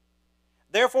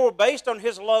 Therefore, based on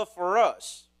his love for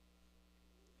us,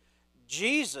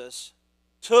 Jesus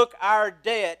took our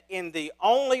debt in the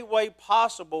only way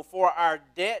possible for our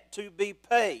debt to be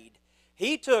paid.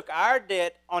 He took our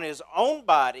debt on his own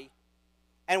body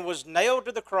and was nailed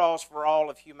to the cross for all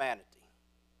of humanity.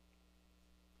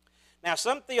 Now,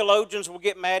 some theologians will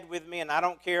get mad with me, and I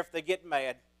don't care if they get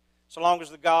mad, so long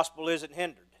as the gospel isn't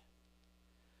hindered.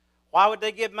 Why would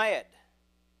they get mad?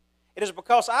 It is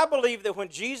because I believe that when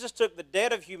Jesus took the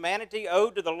debt of humanity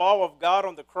owed to the law of God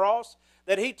on the cross,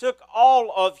 that he took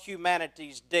all of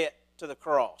humanity's debt to the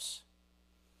cross.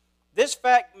 This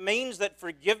fact means that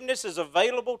forgiveness is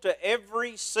available to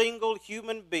every single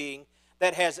human being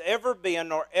that has ever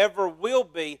been or ever will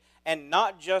be, and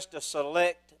not just a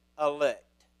select elect.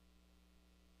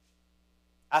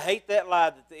 I hate that lie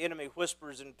that the enemy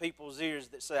whispers in people's ears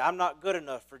that say, I'm not good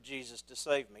enough for Jesus to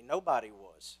save me. Nobody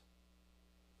was.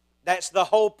 That's the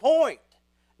whole point.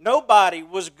 Nobody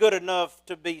was good enough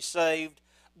to be saved,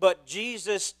 but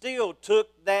Jesus still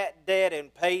took that debt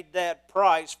and paid that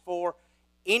price for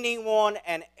anyone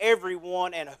and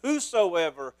everyone, and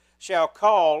whosoever shall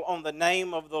call on the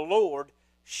name of the Lord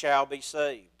shall be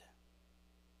saved.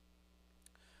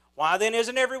 Why then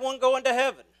isn't everyone going to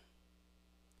heaven?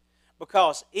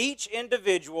 Because each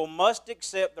individual must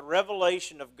accept the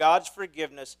revelation of God's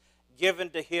forgiveness given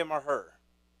to him or her.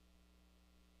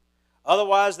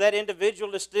 Otherwise, that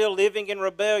individual is still living in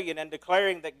rebellion and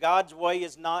declaring that God's way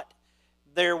is not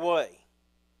their way.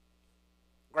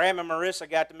 Graham and Marissa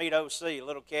got to meet OC, a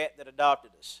little cat that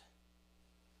adopted us.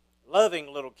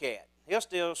 Loving little cat. He'll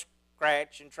still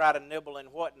scratch and try to nibble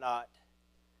and whatnot.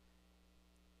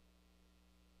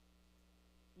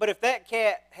 But if that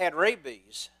cat had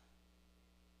rabies,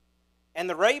 and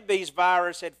the rabies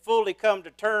virus had fully come to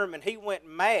term and he went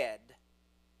mad,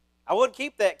 I wouldn't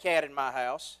keep that cat in my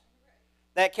house.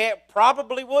 That cat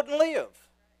probably wouldn't live,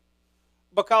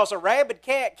 because a rabid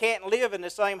cat can't live in the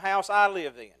same house I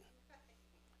live in.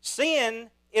 Sin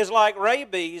is like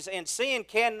rabies, and sin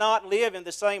cannot live in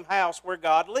the same house where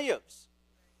God lives.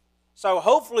 So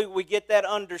hopefully we get that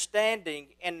understanding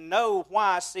and know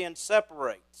why sin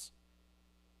separates.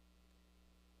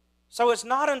 So it's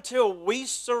not until we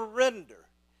surrender.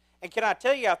 And can I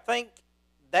tell you, I think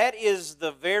that is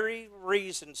the very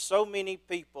reason so many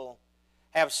people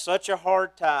have such a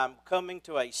hard time coming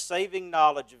to a saving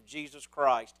knowledge of Jesus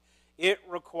Christ. It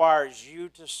requires you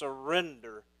to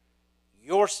surrender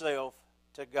yourself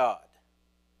to God.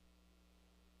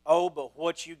 Oh, but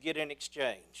what you get in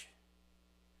exchange.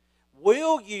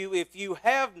 Will you, if you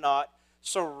have not,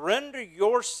 surrender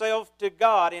yourself to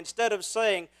God instead of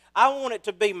saying, I want it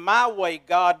to be my way,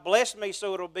 God, bless me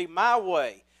so it'll be my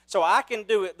way, so I can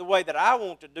do it the way that I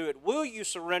want to do it? Will you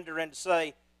surrender and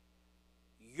say,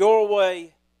 your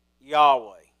way,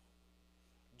 Yahweh?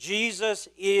 Jesus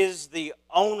is the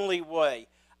only way.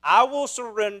 I will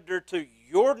surrender to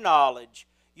your knowledge.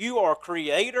 You are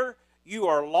creator, you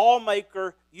are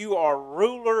lawmaker, you are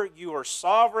ruler, you are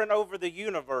sovereign over the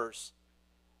universe.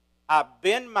 I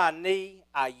bend my knee,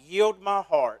 I yield my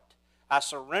heart, I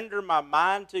surrender my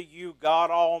mind to you, God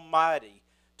Almighty,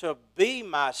 to be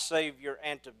my Savior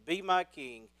and to be my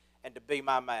King and to be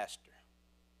my Master.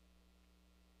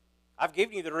 I've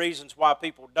given you the reasons why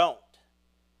people don't.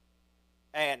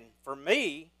 And for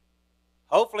me,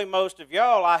 hopefully most of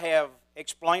y'all, I have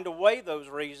explained away those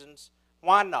reasons.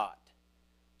 Why not?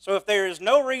 So if there is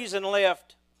no reason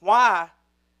left why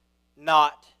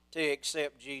not to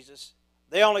accept Jesus,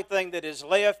 the only thing that is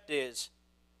left is,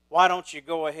 why don't you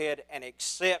go ahead and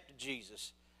accept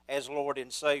Jesus as Lord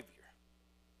and Savior?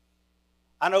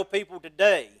 I know people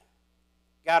today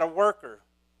got a worker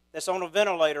that's on a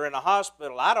ventilator in a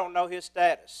hospital. I don't know his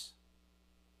status.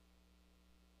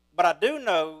 But I do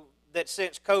know that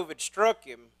since COVID struck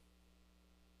him,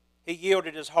 he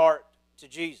yielded his heart to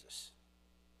Jesus.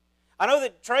 I know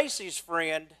that Tracy's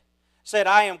friend said,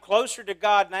 I am closer to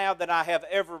God now than I have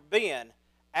ever been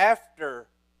after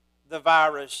the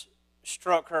virus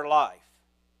struck her life.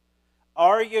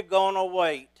 Are you going to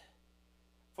wait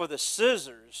for the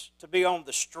scissors to be on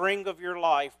the string of your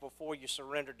life before you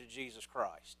surrender to Jesus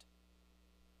Christ?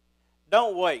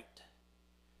 Don't wait.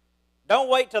 Don't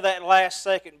wait till that last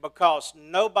second, because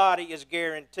nobody is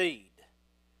guaranteed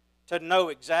to know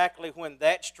exactly when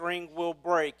that string will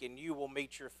break and you will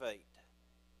meet your fate.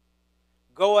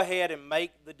 Go ahead and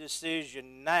make the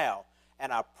decision now,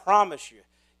 and I promise you,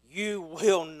 you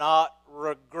will not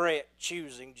regret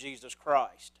choosing Jesus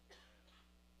Christ.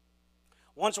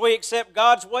 Once we accept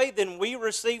God's way, then we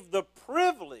receive the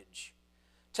privilege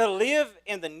to live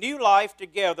in the new life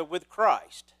together with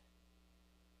Christ.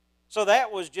 So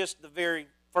that was just the very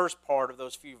first part of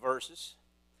those few verses.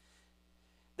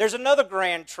 There's another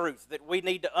grand truth that we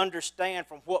need to understand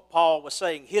from what Paul was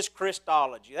saying, his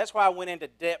Christology. That's why I went into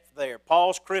depth there.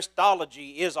 Paul's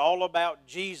Christology is all about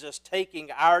Jesus taking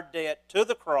our debt to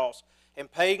the cross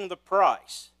and paying the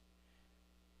price.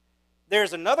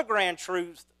 There's another grand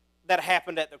truth that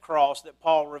happened at the cross that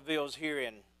Paul reveals here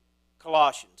in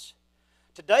Colossians.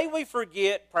 Today we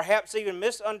forget, perhaps even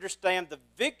misunderstand, the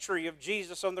victory of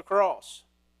Jesus on the cross.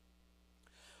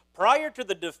 Prior to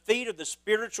the defeat of the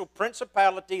spiritual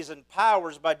principalities and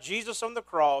powers by Jesus on the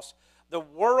cross, the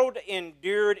world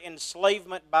endured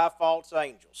enslavement by false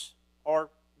angels, or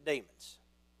demons.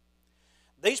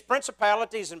 These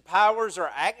principalities and powers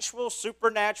are actual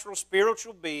supernatural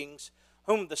spiritual beings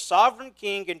whom the sovereign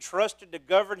king entrusted to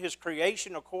govern his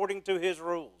creation according to his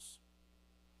rules.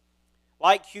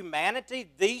 Like humanity,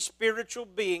 these spiritual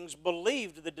beings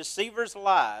believed the deceiver's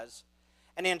lies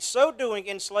and in so doing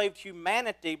enslaved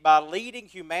humanity by leading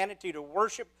humanity to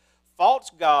worship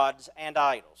false gods and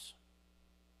idols.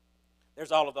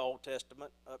 There's all of the Old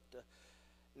Testament up to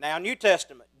now New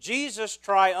Testament. Jesus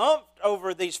triumphed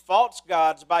over these false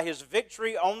gods by his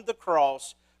victory on the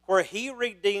cross, where he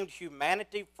redeemed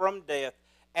humanity from death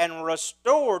and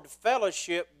restored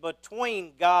fellowship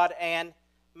between God and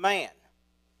man.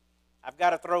 I've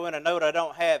got to throw in a note I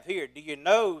don't have here. Do you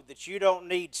know that you don't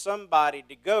need somebody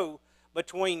to go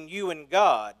between you and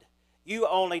God? You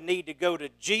only need to go to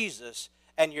Jesus,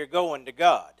 and you're going to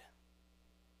God.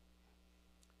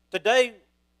 Today,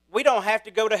 we don't have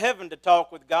to go to heaven to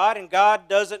talk with God, and God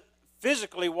doesn't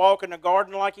physically walk in a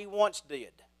garden like he once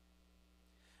did.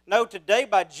 No, today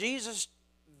by Jesus'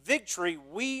 victory,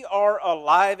 we are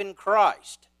alive in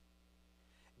Christ.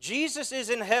 Jesus is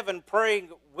in heaven praying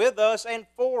with us and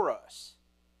for us.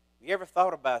 Have you ever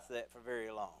thought about that for very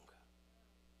long?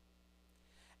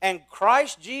 And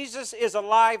Christ Jesus is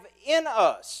alive in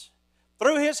us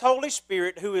through his Holy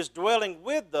Spirit, who is dwelling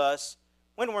with us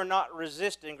when we're not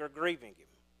resisting or grieving him.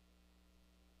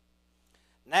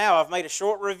 Now I've made a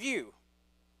short review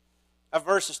of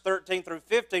verses 13 through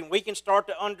 15. We can start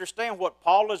to understand what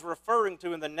Paul is referring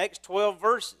to in the next 12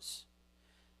 verses.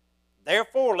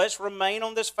 Therefore, let's remain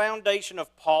on this foundation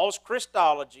of Paul's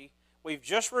Christology we've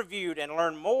just reviewed and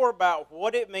learn more about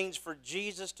what it means for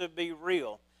Jesus to be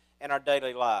real in our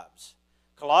daily lives.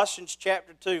 Colossians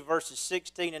chapter 2, verses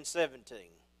 16 and 17.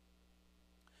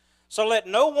 So let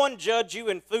no one judge you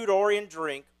in food or in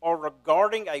drink, or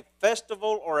regarding a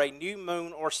festival or a new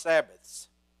moon or Sabbaths,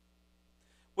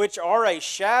 which are a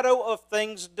shadow of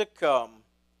things to come,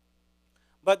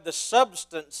 but the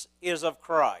substance is of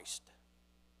Christ.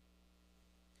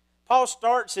 Paul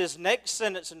starts his next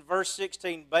sentence in verse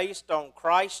 16 based on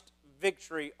Christ's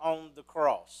victory on the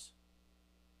cross.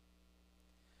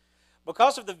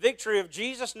 Because of the victory of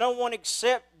Jesus, no one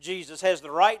except Jesus has the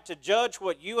right to judge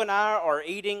what you and I are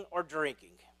eating or drinking.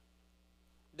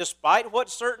 Despite what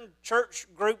certain church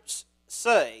groups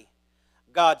say,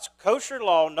 God's kosher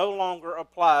law no longer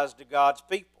applies to God's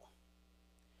people.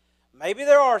 Maybe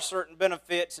there are certain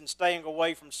benefits in staying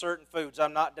away from certain foods.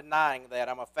 I'm not denying that.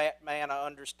 I'm a fat man. I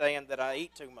understand that I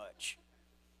eat too much.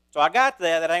 So I got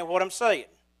that. That ain't what I'm saying.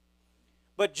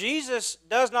 But Jesus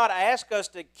does not ask us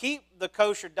to keep the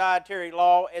kosher dietary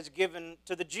law as given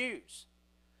to the Jews.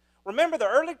 Remember, the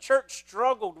early church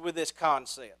struggled with this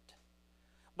concept.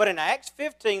 But in Acts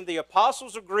 15, the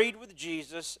apostles agreed with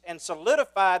Jesus and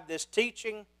solidified this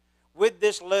teaching with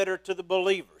this letter to the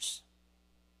believers.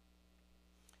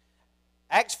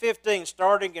 Acts 15,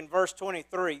 starting in verse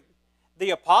 23,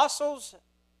 the apostles,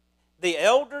 the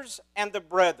elders, and the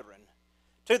brethren,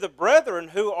 to the brethren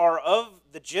who are of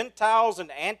the Gentiles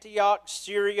in Antioch,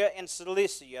 Syria, and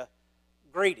Cilicia,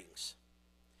 greetings.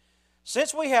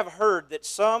 Since we have heard that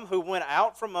some who went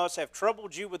out from us have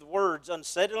troubled you with words,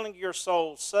 unsettling your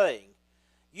souls, saying,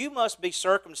 you must be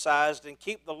circumcised and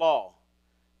keep the law,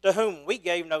 to whom we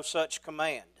gave no such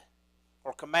command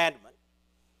or commandment.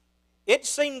 It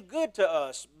seemed good to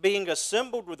us, being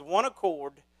assembled with one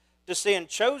accord, to send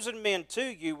chosen men to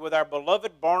you with our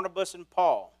beloved Barnabas and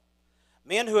Paul,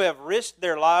 men who have risked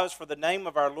their lives for the name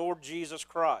of our Lord Jesus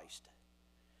Christ.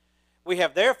 We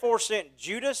have therefore sent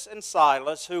Judas and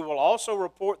Silas, who will also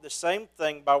report the same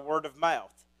thing by word of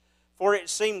mouth. For it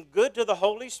seemed good to the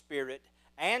Holy Spirit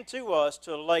and to us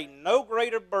to lay no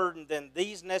greater burden than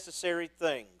these necessary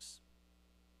things: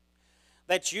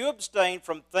 that you abstain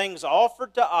from things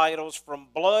offered to idols, from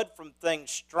blood, from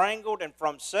things strangled, and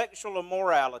from sexual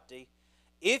immorality.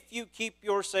 If you keep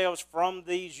yourselves from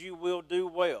these, you will do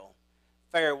well.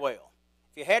 Farewell.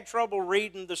 If you had trouble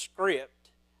reading the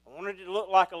script, I wanted it to look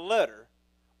like a letter,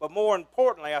 but more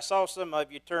importantly, I saw some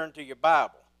of you turn to your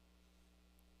Bible.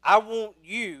 I want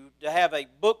you to have a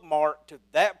bookmark to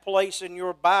that place in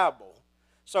your Bible,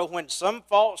 so when some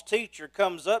false teacher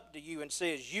comes up to you and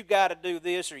says, you got to do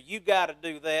this, or you got to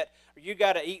do that, or you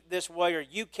got to eat this way, or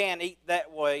you can't eat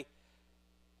that way,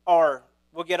 or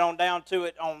we'll get on down to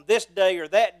it, on this day or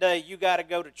that day, you got to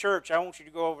go to church. I want you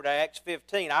to go over to Acts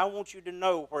 15. I want you to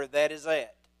know where that is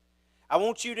at. I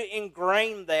want you to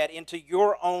ingrain that into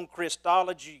your own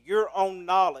Christology, your own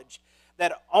knowledge,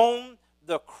 that on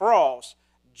the cross,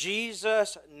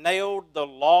 Jesus nailed the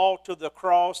law to the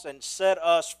cross and set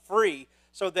us free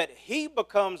so that he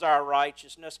becomes our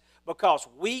righteousness, because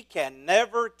we can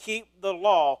never keep the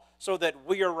law so that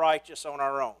we are righteous on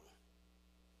our own.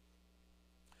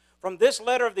 From this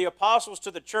letter of the apostles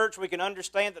to the church, we can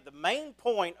understand that the main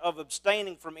point of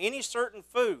abstaining from any certain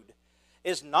food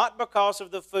is not because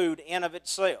of the food in of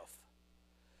itself,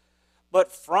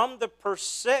 but from the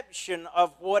perception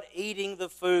of what eating the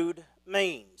food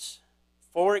means.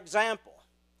 For example,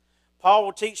 Paul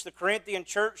will teach the Corinthian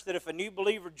church that if a new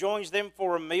believer joins them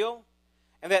for a meal,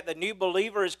 and that the new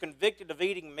believer is convicted of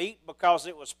eating meat because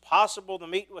it was possible the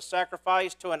meat was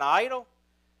sacrificed to an idol,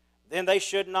 then they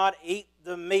should not eat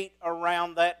the meat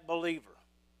around that believer.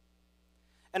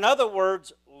 In other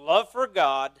words, love for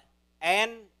God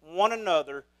and one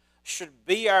another should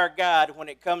be our guide when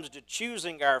it comes to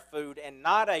choosing our food, and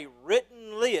not a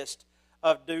written list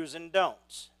of do's and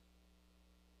don'ts.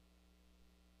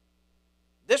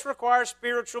 This requires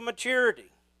spiritual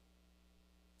maturity.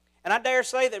 And I dare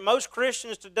say that most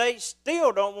Christians today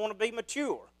still don't want to be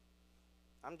mature.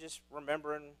 I'm just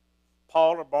remembering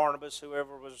Paul or Barnabas,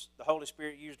 whoever was the Holy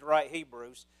Spirit used to write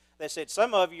Hebrews. They said,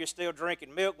 some of you are still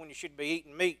drinking milk when you should be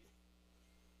eating meat.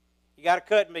 You got to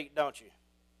cut meat, don't you?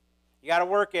 You got to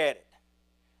work at it.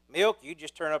 Milk, you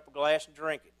just turn up a glass and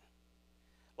drink it.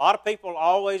 A lot of people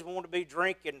always want to be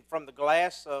drinking from the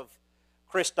glass of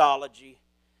Christology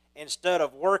instead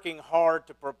of working hard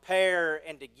to prepare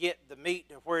and to get the meat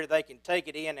to where they can take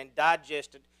it in and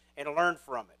digest it and learn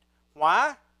from it.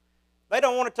 Why? They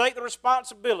don't want to take the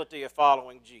responsibility of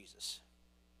following Jesus.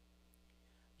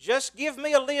 Just give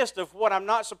me a list of what I'm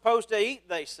not supposed to eat,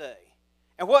 they say.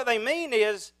 And what they mean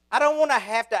is, I don't want to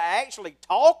have to actually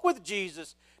talk with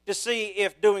Jesus to see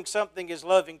if doing something is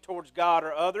loving towards God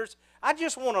or others. I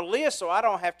just want a list so I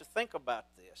don't have to think about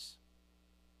this.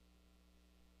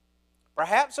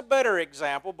 Perhaps a better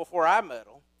example, before I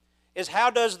meddle, is how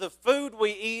does the food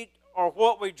we eat or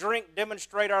what we drink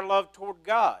demonstrate our love toward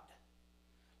God?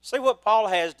 See what Paul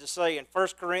has to say in 1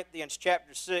 Corinthians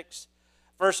chapter 6,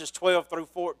 verses 12 through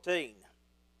 14.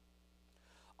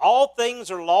 All things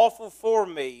are lawful for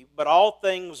me, but all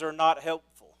things are not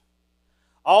helpful.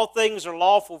 All things are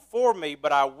lawful for me,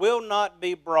 but I will not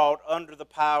be brought under the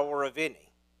power of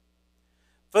any.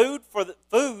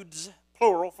 Foods,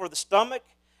 plural, for the stomach,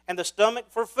 and the stomach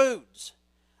for foods.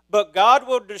 But God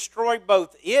will destroy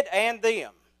both it and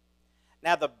them.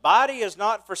 Now the body is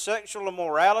not for sexual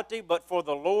immorality, but for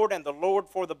the Lord, and the Lord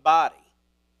for the body.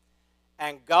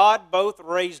 And God both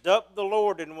raised up the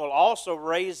Lord and will also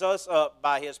raise us up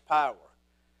by His power.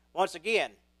 Once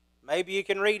again, maybe you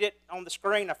can read it on the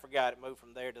screen. I forgot it moved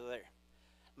from there to there.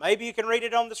 Maybe you can read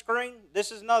it on the screen.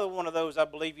 This is another one of those I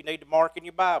believe you need to mark in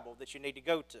your Bible that you need to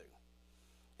go to.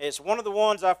 It's one of the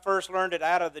ones I first learned it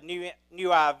out of the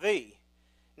New IV.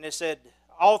 And it said,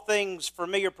 all things for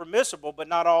me are permissible, but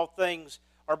not all things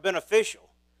are beneficial.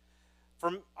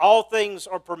 For all things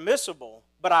are permissible,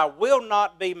 but I will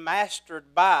not be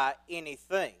mastered by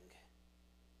anything.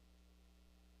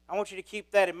 I want you to keep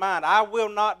that in mind. I will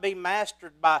not be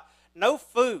mastered by no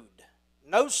food,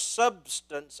 no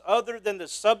substance other than the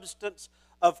substance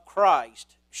of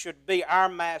Christ should be our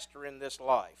master in this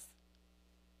life.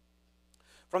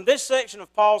 From this section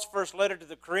of Paul's first letter to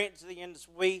the Corinthians,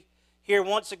 we hear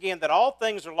once again that all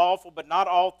things are lawful, but not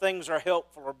all things are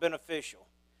helpful or beneficial.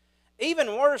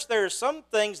 Even worse, there are some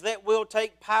things that will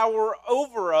take power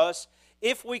over us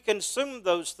if we consume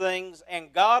those things,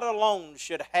 and God alone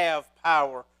should have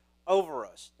power over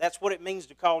us. That's what it means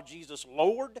to call Jesus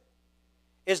Lord,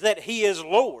 is that He is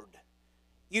Lord.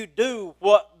 You do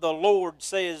what the Lord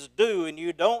says do, and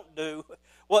you don't do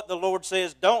what the Lord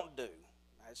says don't do.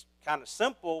 That's kind of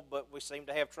simple, but we seem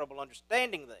to have trouble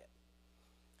understanding that.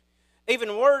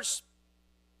 Even worse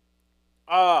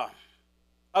are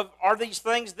these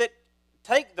things that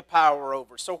take the power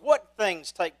over. So what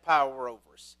things take power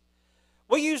over us?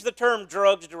 We use the term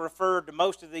drugs to refer to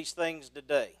most of these things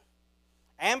today.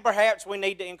 And perhaps we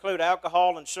need to include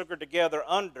alcohol and sugar together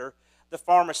under the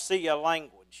pharmacia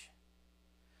language.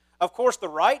 Of course, the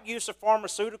right use of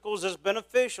pharmaceuticals is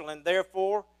beneficial, and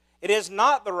therefore it is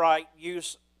not the right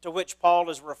use to which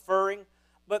Paul is referring,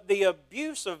 but the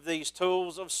abuse of these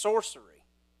tools of sorcery.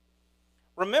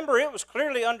 Remember, it was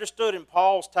clearly understood in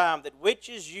Paul's time that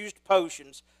witches used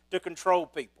potions to control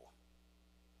people.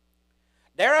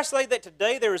 Dare I say that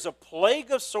today there is a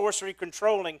plague of sorcery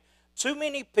controlling too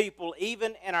many people,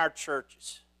 even in our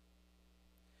churches.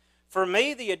 For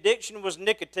me, the addiction was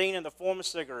nicotine in the form of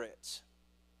cigarettes.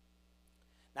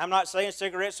 Now, I'm not saying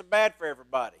cigarettes are bad for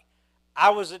everybody. I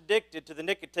was addicted to the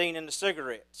nicotine in the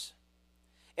cigarettes.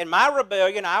 In my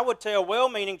rebellion, I would tell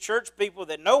well-meaning church people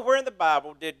that nowhere in the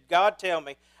Bible did God tell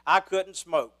me I couldn't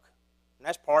smoke. And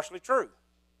that's partially true.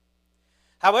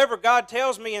 However, God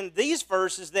tells me in these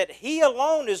verses that He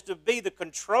alone is to be the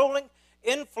controlling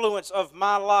influence of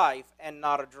my life and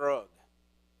not a drug.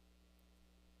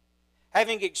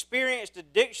 Having experienced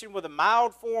addiction with a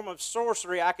mild form of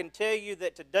sorcery, I can tell you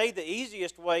that today the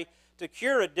easiest way to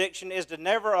cure addiction is to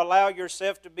never allow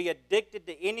yourself to be addicted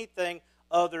to anything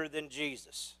other than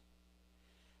Jesus.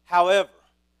 However,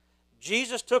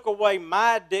 Jesus took away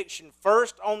my addiction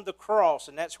first on the cross,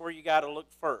 and that's where you got to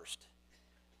look first.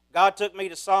 God took me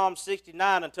to Psalm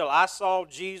 69 until I saw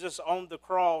Jesus on the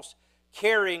cross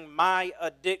carrying my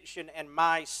addiction and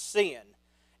my sin.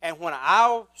 And when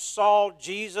I saw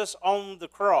Jesus on the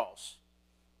cross,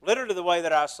 literally the way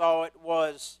that I saw it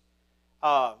was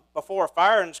before a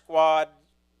firing squad,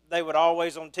 they would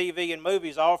always on TV and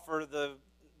movies offer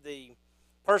the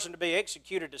person to be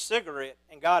executed a cigarette.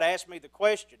 And God asked me the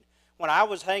question, when I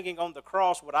was hanging on the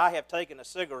cross, would I have taken a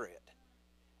cigarette?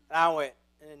 And I went,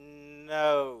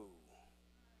 no.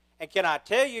 And can I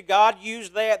tell you, God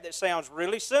used that sounds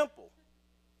really simple.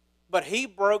 But He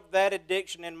broke that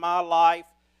addiction in my life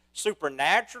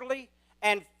supernaturally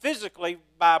and physically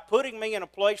by putting me in a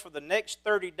place for the next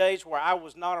 30 days where I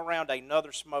was not around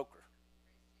another smoker.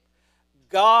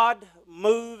 God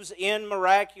moves in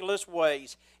miraculous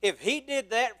ways. If He did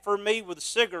that for me with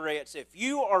cigarettes, if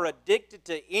you are addicted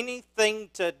to anything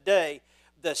today,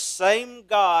 the same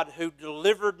God who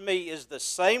delivered me is the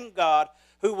same God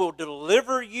who will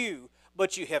deliver you,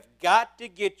 but you have got to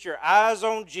get your eyes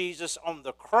on Jesus on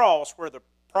the cross where the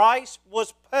price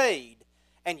was paid,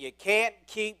 and you can't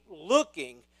keep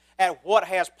looking at what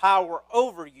has power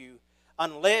over you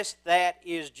unless that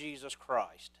is Jesus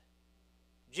Christ.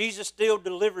 Jesus still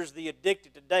delivers the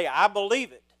addicted today. I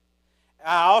believe it.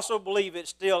 I also believe it's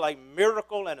still a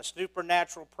miracle and a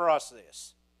supernatural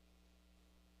process.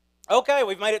 Okay,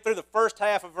 we've made it through the first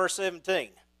half of verse 17.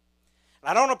 And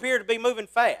I don't appear to be moving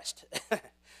fast.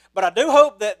 But I do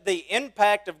hope that the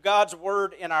impact of God's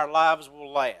Word in our lives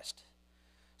will last.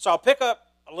 So I'll pick up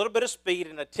a little bit of speed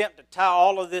and attempt to tie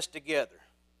all of this together.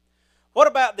 What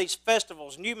about these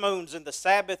festivals, new moons, and the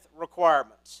Sabbath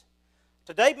requirements?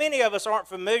 Today, many of us aren't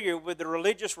familiar with the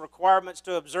religious requirements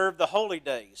to observe the holy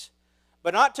days.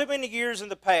 But not too many years in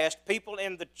the past, people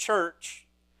in the church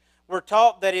were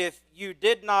taught that if you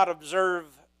did not observe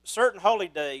certain holy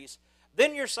days,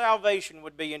 then your salvation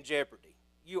would be in jeopardy.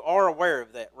 You are aware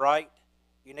of that, right?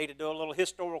 You need to do a little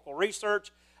historical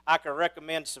research. I can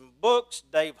recommend some books.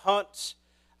 Dave Hunt's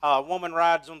Woman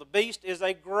Rides on the Beast is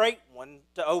a great one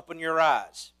to open your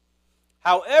eyes.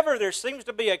 However, there seems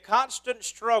to be a constant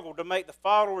struggle to make the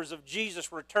followers of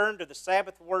Jesus return to the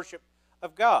Sabbath worship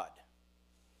of God.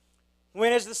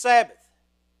 When is the Sabbath?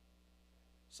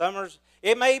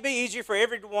 It may be easier for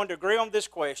everyone to agree on this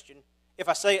question if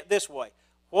I say it this way.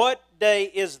 What day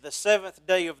is the seventh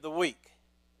day of the week?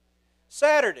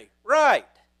 Saturday, right.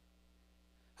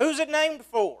 Who's it named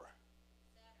for?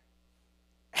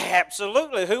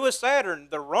 Absolutely. Who is Saturn?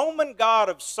 The Roman god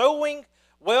of sowing,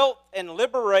 wealth, and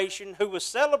liberation, who was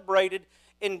celebrated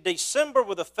in December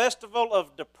with a festival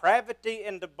of depravity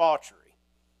and debauchery.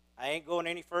 I ain't going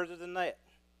any further than that.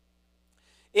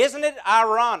 Isn't it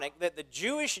ironic that the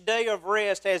Jewish day of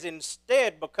rest has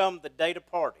instead become the day to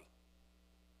party?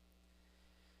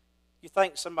 You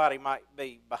think somebody might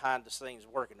be behind the scenes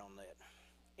working on that.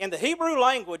 In the Hebrew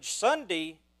language,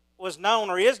 Sunday was known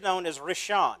or is known as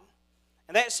Rishon.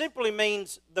 And that simply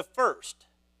means the first.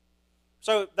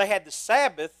 So they had the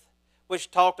Sabbath, which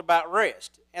talked about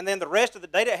rest. And then the rest of the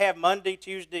day, they have Monday,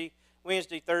 Tuesday,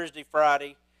 Wednesday, Thursday,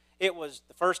 Friday. It was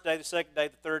the first day, the second day,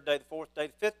 the third day, the fourth day,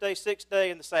 the fifth day, sixth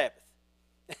day, and the Sabbath.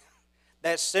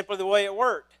 That's simply the way it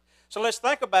worked. So let's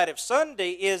think about it. If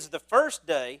Sunday is the first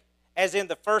day, as in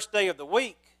the first day of the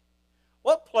week,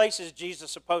 what place is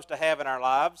Jesus supposed to have in our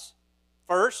lives?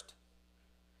 First.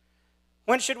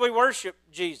 When should we worship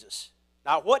Jesus?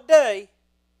 Not what day.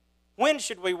 When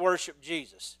should we worship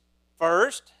Jesus?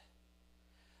 First.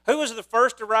 Who was the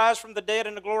first to rise from the dead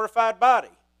in a glorified body?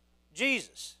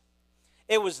 Jesus.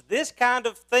 It was this kind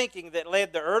of thinking that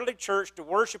led the early church to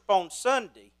worship on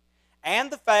Sunday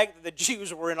and the fact that the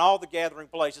Jews were in all the gathering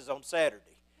places on Saturday.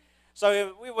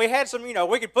 So we had some,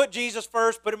 we could put Jesus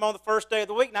first, put Him on the first day of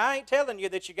the week. Now, I ain't telling you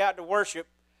that you got to worship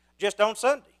just on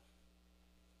Sunday.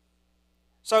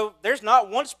 So there's not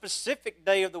one specific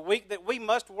day of the week that we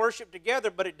must worship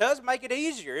together, but it does make it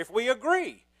easier if we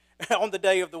agree on the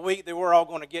day of the week that we're all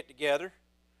going to get together.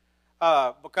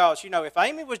 Because, if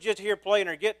Amy was just here playing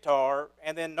her guitar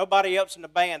and then nobody else in the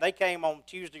band, they came on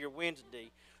Tuesday or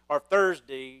Wednesday or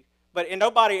Thursday, and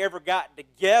nobody ever got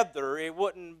together, it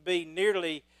wouldn't be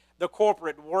nearly the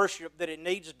corporate worship that it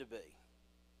needs to be.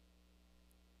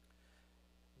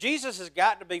 Jesus has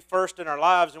got to be first in our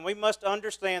lives, and we must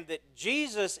understand that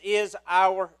Jesus is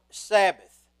our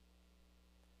Sabbath.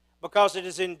 Because it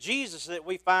is in Jesus that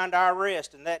we find our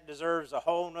rest, and that deserves a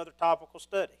whole other topical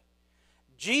study.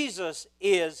 Jesus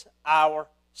is our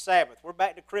Sabbath. We're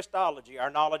back to Christology,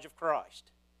 our knowledge of Christ.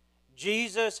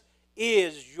 Jesus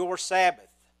is your Sabbath.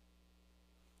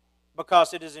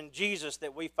 because it is in Jesus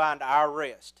that we find our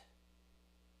rest.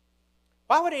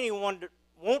 Why would anyone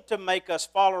want to make us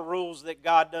follow rules that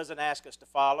God doesn't ask us to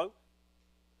follow?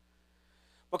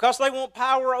 Because they want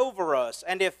power over us,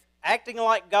 and if acting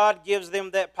like God gives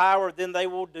them that power, then they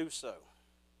will do so.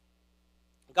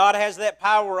 God has that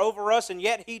power over us, and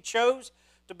yet He chose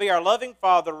to be our loving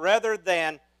Father rather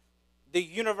than the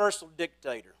universal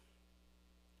dictator.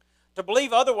 To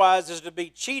believe otherwise is to be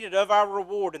cheated of our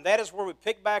reward, and that is where we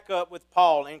pick back up with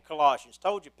Paul in Colossians.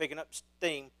 Told you, picking up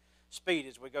speed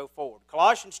as we go forward.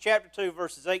 Colossians chapter 2,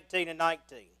 verses 18 and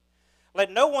 19. Let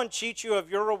no one cheat you of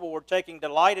your reward, taking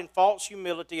delight in false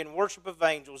humility and worship of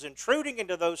angels, intruding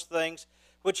into those things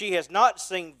which he has not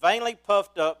seen, vainly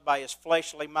puffed up by his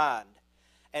fleshly mind,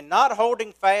 and not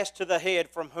holding fast to the head,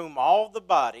 from whom all the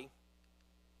body,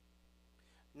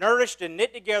 nourished and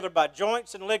knit together by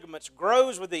joints and ligaments,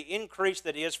 grows with the increase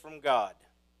that is from God.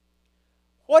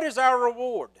 What is our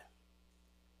reward?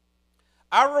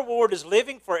 Our reward is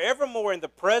living forevermore in the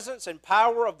presence and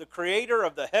power of the Creator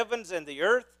of the heavens and the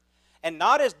earth, and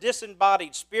not as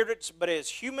disembodied spirits, but as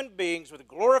human beings with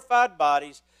glorified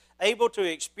bodies, able to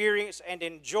experience and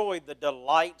enjoy the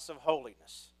delights of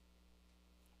holiness.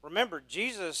 Remember,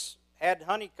 Jesus had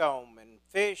honeycomb and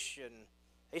fish, and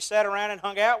he sat around and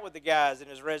hung out with the guys in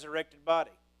his resurrected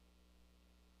body.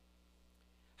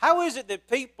 How is it that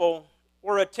people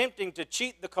were attempting to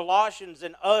cheat the Colossians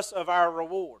and us of our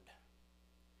reward?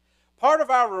 Part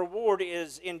of our reward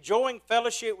is enjoying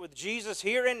fellowship with Jesus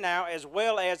here and now as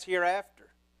well as hereafter.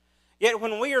 Yet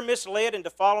when we are misled into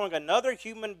following another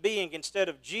human being instead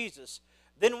of Jesus,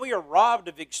 then we are robbed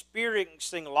of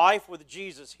experiencing life with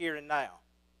Jesus here and now.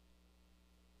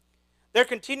 There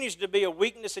continues to be a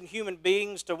weakness in human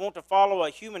beings to want to follow a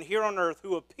human here on earth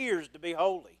who appears to be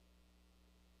holy.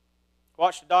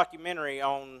 Watched a documentary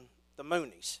on the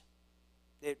Moonies.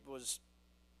 It was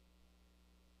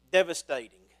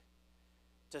devastating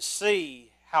to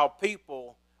see how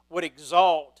people would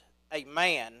exalt a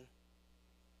man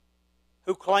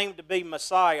who claimed to be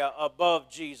Messiah above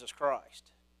Jesus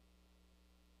Christ.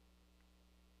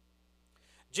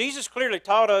 Jesus clearly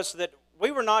taught us that we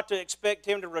were not to expect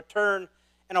Him to return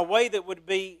in a way that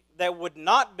would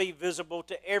not be visible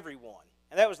to everyone.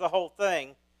 And that was the whole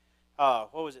thing.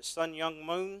 What was it? Sun Myung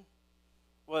Moon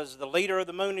was the leader of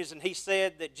the Moonies, and he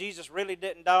said that Jesus really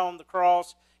didn't die on the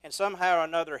cross, and somehow or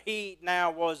another he now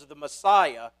was the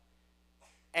Messiah,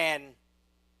 and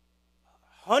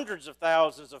hundreds of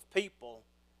thousands of people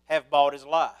have bought his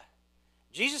lie.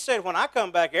 Jesus said, when I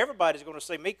come back, everybody's going to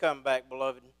see me come back,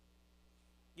 beloved.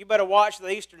 You better watch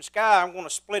the eastern sky. I'm going to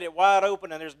split it wide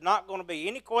open, and there's not going to be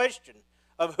any question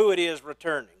of who it is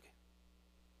returning.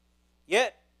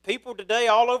 Yet, people today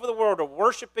all over the world are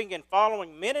worshiping and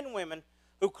following men and women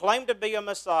who claim to be a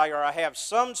Messiah or have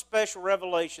some special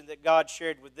revelation that God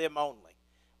shared with them only.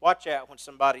 Watch out when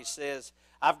somebody says,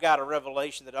 I've got a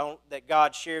revelation that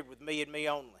God shared with me and me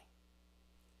only.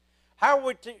 How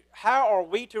are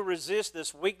we to resist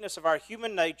this weakness of our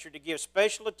human nature to give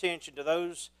special attention to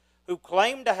those who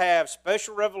claim to have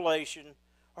special revelation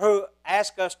or who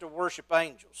ask us to worship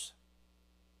angels?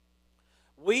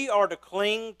 We are to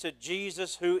cling to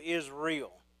Jesus, who is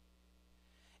real.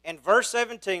 In verse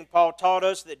 17, Paul taught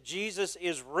us that Jesus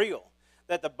is real,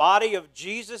 that the body of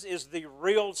Jesus is the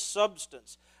real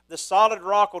substance, the solid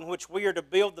rock on which we are to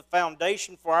build the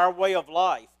foundation for our way of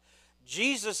life.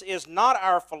 Jesus is not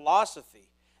our philosophy.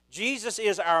 Jesus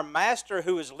is our master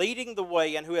who is leading the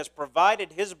way and who has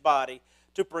provided His body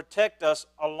to protect us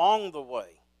along the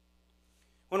way.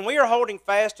 When we are holding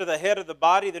fast to the head of the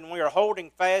body, then we are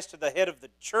holding fast to the head of the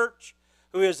church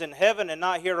who is in heaven and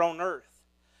not here on earth.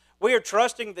 We are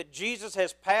trusting that Jesus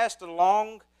has passed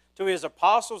along to His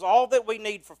apostles all that we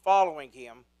need for following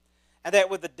Him, and that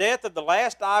with the death of the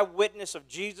last eyewitness of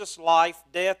Jesus' life,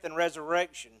 death, and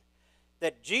resurrection,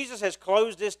 that Jesus has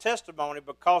closed His testimony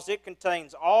because it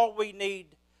contains all we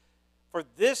need for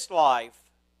this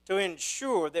life to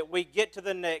ensure that we get to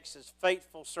the next as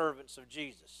faithful servants of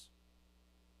Jesus.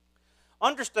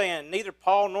 Understand, neither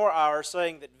Paul nor I are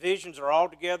saying that visions are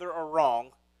altogether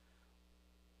wrong.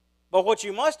 But what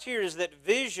you must hear is that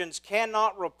visions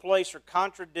cannot replace or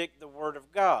contradict the Word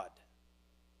of God.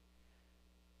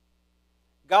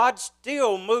 God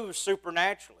still moves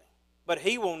supernaturally, but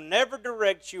He will never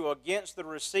direct you against the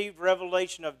received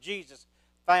revelation of Jesus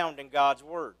found in God's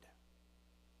Word.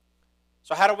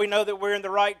 So how do we know that we're in the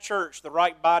right church, the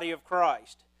right body of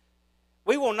Christ?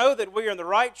 We will know that we are in the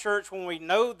right church when we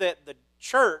know that the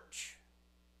church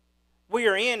we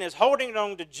are in is holding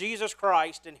on to Jesus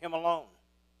Christ and Him alone.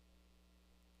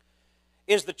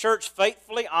 Is the church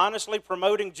faithfully, honestly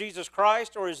promoting Jesus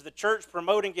Christ, or is the church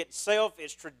promoting itself,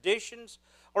 its traditions,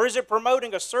 or is it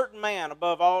promoting a certain man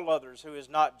above all others who is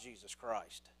not Jesus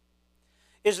Christ?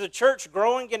 Is the church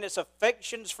growing in its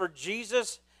affections for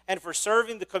Jesus and for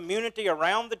serving the community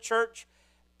around the church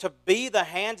to be the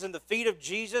hands and the feet of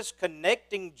Jesus,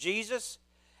 connecting Jesus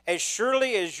as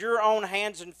surely as your own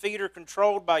hands and feet are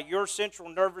controlled by your central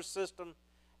nervous system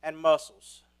and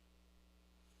muscles?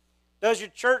 Does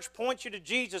your church point you to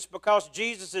Jesus because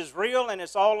Jesus is real and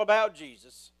it's all about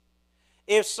Jesus?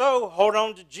 If so, hold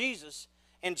on to Jesus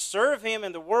and serve Him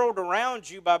in the world around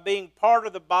you by being part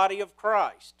of the body of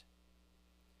Christ.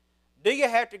 Do you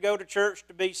have to go to church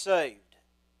to be saved?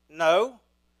 No.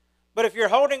 But if you're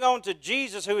holding on to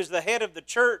Jesus, who is the head of the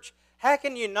church, how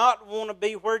can you not want to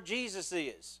be where Jesus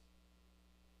is?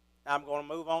 Now, I'm going to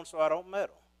move on so I don't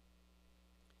meddle.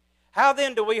 How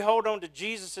then do we hold on to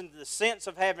Jesus in the sense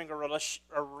of having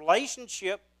a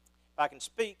relationship, if I can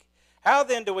speak? How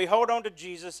then do we hold on to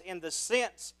Jesus in the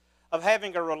sense of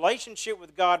having a relationship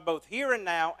with God both here and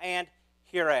now and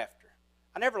hereafter?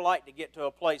 I never like to get to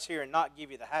a place here and not give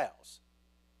you the hows.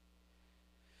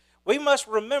 We must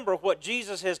remember what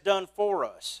Jesus has done for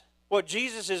us, what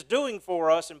Jesus is doing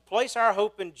for us, and place our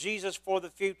hope in Jesus for the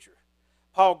future.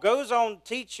 Paul goes on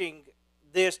teaching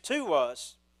this to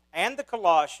us and the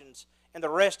Colossians in the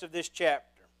rest of this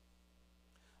chapter.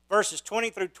 Verses 20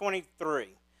 through 23.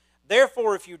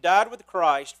 Therefore, if you died with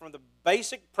Christ from the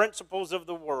basic principles of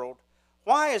the world,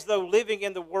 why, as though living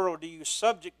in the world, do you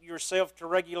subject yourself to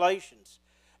regulations?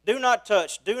 Do not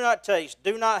touch, do not taste,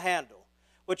 do not handle,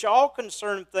 which all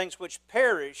concern things which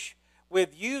perish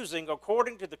with using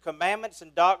according to the commandments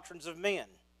and doctrines of men.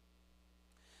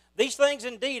 These things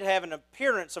indeed have an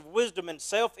appearance of wisdom and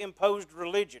self-imposed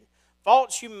religion,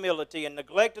 false humility and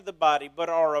neglect of the body, but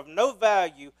are of no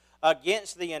value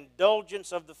against the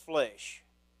indulgence of the flesh.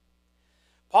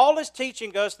 Paul is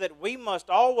teaching us that we must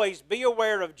always be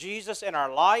aware of Jesus in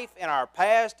our life, in our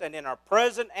past, and in our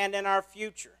present, and in our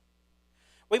future.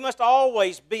 We must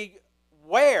always be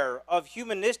aware of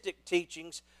humanistic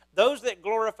teachings, those that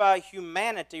glorify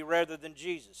humanity rather than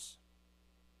Jesus.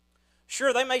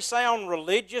 Sure, they may sound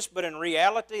religious, but in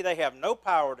reality they have no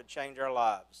power to change our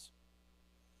lives.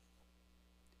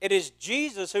 It is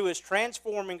Jesus who is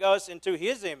transforming us into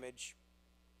His image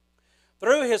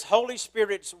through His Holy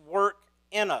Spirit's work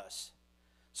in us.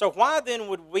 So why then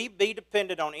would we be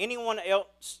dependent on anyone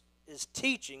else's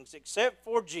teachings except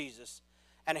for Jesus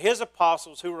and His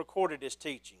apostles who recorded His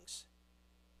teachings?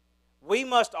 We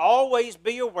must always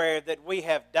be aware that we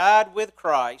have died with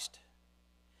Christ,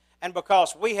 and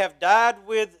because we have died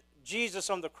with Jesus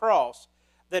on the cross,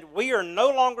 that we are no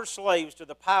longer slaves to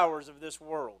the powers of this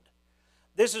world.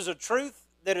 This is a truth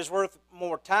that is worth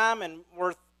more time and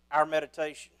worth our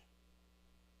meditation.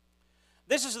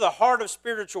 This is the heart of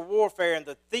spiritual warfare and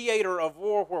the theater of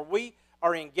war where we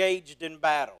are engaged in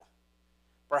battle.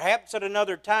 Perhaps at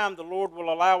another time the Lord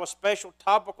will allow a special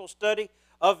topical study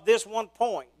of this one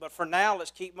point, but for now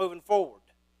let's keep moving forward.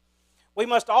 We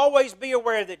must always be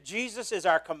aware that Jesus is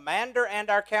our commander and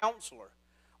our counselor.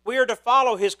 We are to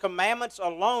follow His commandments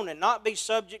alone and not be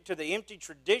subject to the empty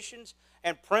traditions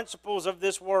and principles of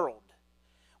this world.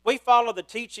 We follow the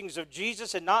teachings of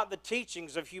Jesus and not the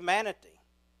teachings of humanity.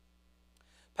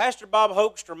 Pastor Bob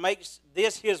Hoekstra makes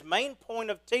this his main point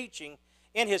of teaching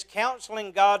in his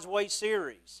Counseling God's Way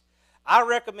series. I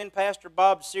recommend Pastor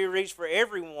Bob's series for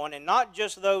everyone and not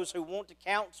just those who want to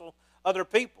counsel other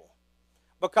people,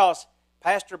 because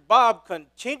Pastor Bob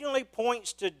continually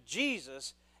points to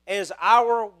Jesus as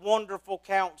our wonderful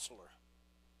counselor.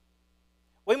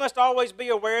 We must always be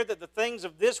aware that the things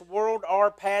of this world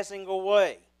are passing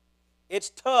away. It's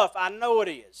tough, I know it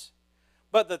is.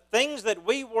 But the things that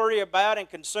we worry about and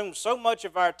consume so much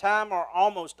of our time are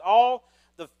almost all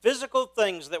the physical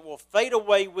things that will fade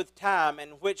away with time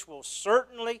and which will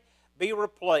certainly be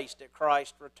replaced at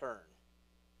Christ's return.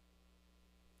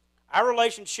 Our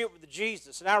relationship with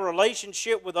Jesus and our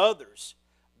relationship with others,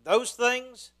 those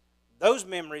things, those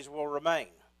memories will remain.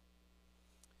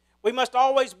 We must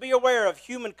always be aware of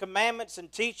human commandments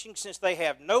and teachings, since they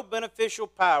have no beneficial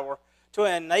power to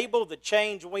enable the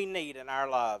change we need in our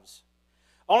lives.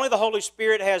 Only the Holy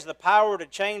Spirit has the power to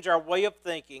change our way of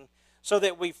thinking so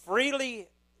that we freely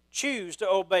choose to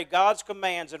obey God's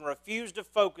commands and refuse to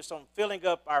focus on filling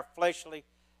up our fleshly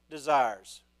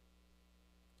desires.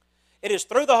 It is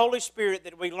through the Holy Spirit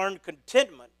that we learn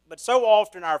contentment, but so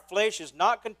often our flesh is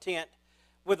not content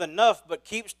with enough but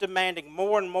keeps demanding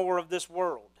more and more of this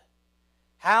world.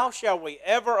 How shall we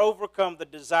ever overcome the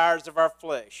desires of our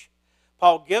flesh?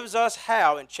 Paul gives us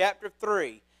how in chapter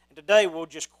 3, and today we'll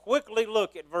just quickly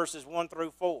look at verses 1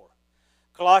 through 4.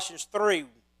 Colossians 3,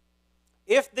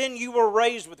 if then you were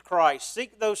raised with Christ,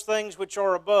 seek those things which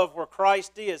are above, where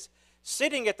Christ is,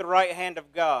 sitting at the right hand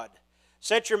of God.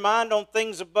 Set your mind on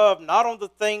things above, not on the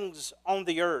things on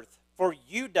the earth. For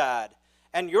you died,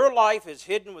 and your life is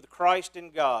hidden with Christ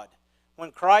in God.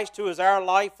 When Christ, who is our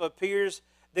life, appears,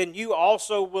 then you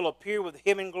also will appear with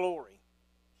him in glory.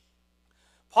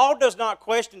 Paul does not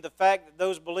question the fact that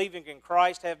those believing in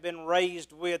Christ have been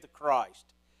raised with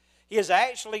Christ. He is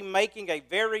actually making a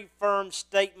very firm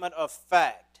statement of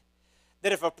fact,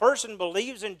 that if a person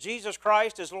believes in Jesus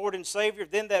Christ as Lord and Savior,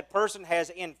 then that person has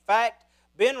in fact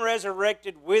been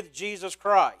resurrected with Jesus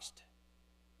Christ.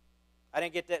 I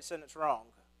didn't get that sentence wrong.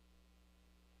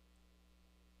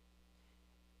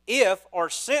 If or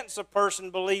since a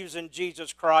person believes in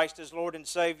Jesus Christ as Lord and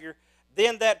Savior,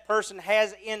 then that person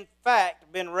has in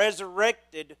fact been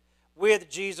resurrected with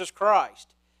Jesus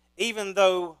Christ, even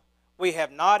though we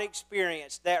have not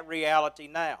experienced that reality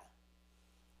now.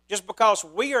 Just because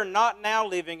we are not now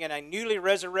living in a newly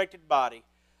resurrected body,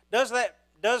 does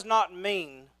not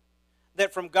mean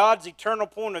that from God's eternal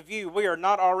point of view, we are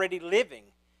not already living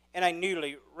in a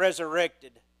newly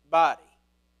resurrected body.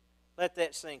 Let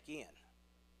that sink in.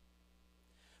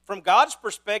 From God's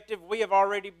perspective, we have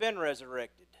already been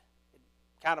resurrected.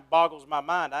 It kind of boggles my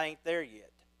mind. I ain't there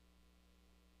yet.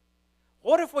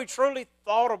 What if we truly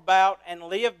thought about and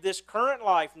lived this current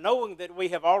life knowing that we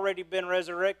have already been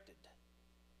resurrected?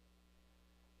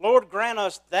 Lord, grant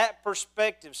us that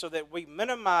perspective so that we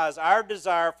minimize our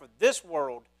desire for this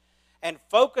world and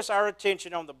focus our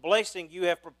attention on the blessing you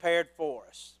have prepared for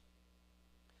us.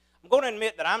 I'm going to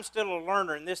admit that I'm still a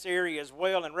learner in this area as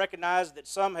well, and recognize that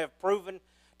some have proven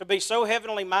to be so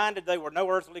heavenly minded they were no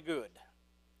earthly good.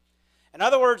 In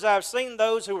other words, I've seen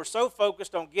those who were so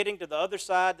focused on getting to the other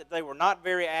side that they were not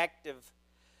very active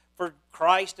for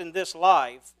Christ in this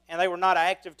life, and they were not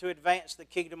active to advance the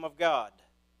kingdom of God.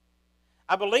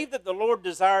 I believe that the Lord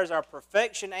desires our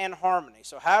perfection and harmony.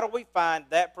 So how do we find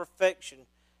that perfection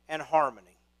and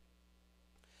harmony?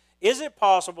 Is it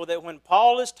possible that when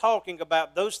Paul is talking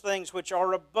about those things which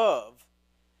are above,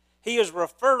 he is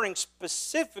referring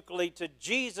specifically to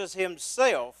Jesus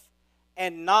himself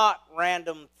and not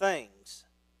random things?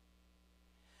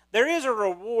 There is a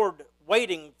reward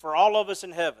waiting for all of us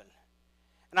in heaven.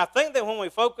 And I think that when we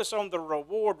focus on the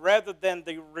reward rather than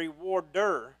the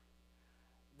rewarder,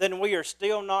 then we are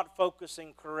still not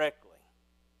focusing correctly.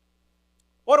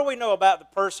 What do we know about the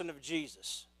person of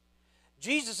Jesus?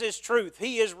 Jesus is truth.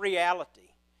 He is reality.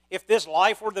 If this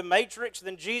life were the matrix,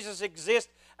 then Jesus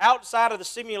exists outside of the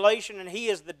simulation, and he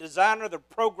is the designer, the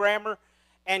programmer,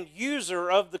 and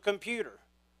user of the computer.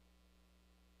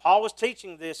 Paul was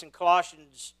teaching this in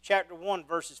Colossians chapter 1,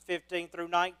 verses 15 through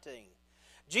 19.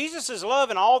 Jesus is love,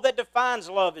 and all that defines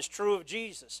love is true of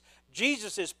Jesus.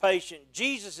 Jesus is patient.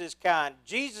 Jesus is kind.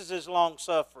 Jesus is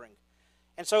long-suffering.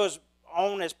 And so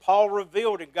as Paul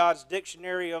revealed in God's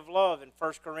dictionary of love in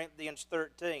 1 Corinthians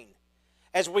 13.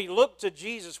 As we look to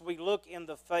Jesus, we look in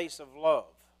the face of love.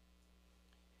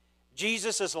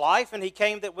 Jesus is life, and he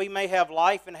came that we may have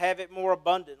life and have it more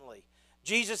abundantly.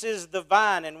 Jesus is the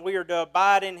vine, and we are to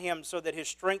abide in him so that his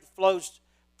strength flows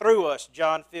through us,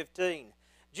 John 15.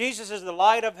 Jesus is the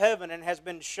light of heaven and has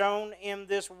been shown in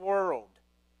this world.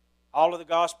 All of the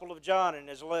Gospel of John in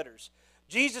his letters.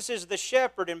 Jesus is the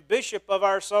shepherd and bishop of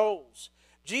our souls.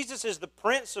 Jesus is the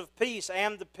Prince of Peace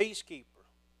and the peacekeeper.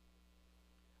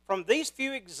 From these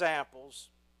few examples,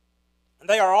 and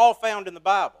they are all found in the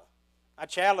Bible. I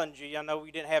challenge you, I know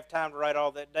we didn't have time to write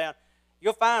all that down.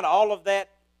 You'll find all of that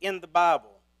in the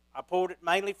Bible. I pulled it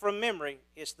mainly from memory.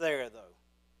 It's there, though.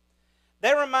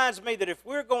 That reminds me that if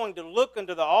we're going to look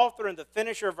unto the author and the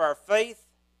finisher of our faith,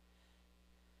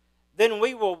 then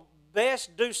we will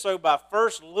best do so by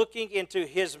first looking into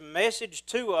his message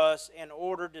to us in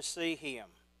order to see him.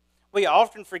 We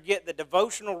often forget that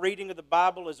devotional reading of the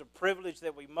Bible is a privilege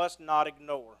that we must not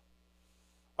ignore.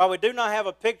 While we do not have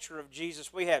a picture of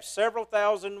Jesus, we have several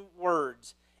thousand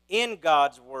words in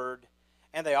God's Word,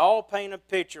 and they all paint a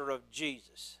picture of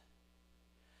Jesus.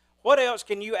 What else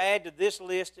can you add to this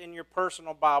list in your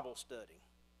personal Bible study?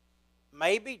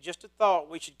 Maybe, just a thought,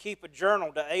 we should keep a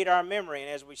journal to aid our memory,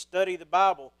 and as we study the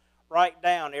Bible, write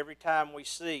down every time we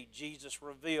see Jesus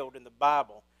revealed in the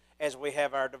Bible as we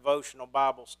have our devotional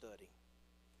Bible study.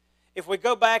 If we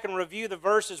go back and review the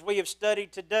verses we have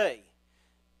studied today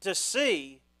to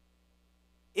see,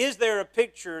 is there a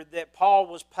picture that Paul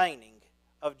was painting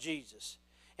of Jesus?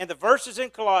 In the verses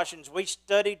in Colossians we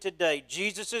studied today,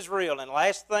 Jesus is real. And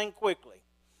last thing quickly,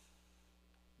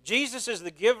 Jesus is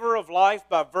the giver of life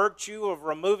by virtue of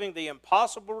removing the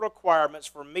impossible requirements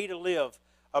for me to live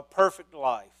a perfect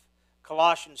life.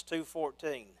 Colossians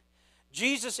 2:14.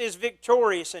 Jesus is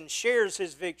victorious and shares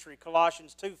his victory,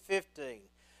 Colossians 2:15.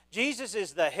 Jesus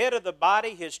is the head of the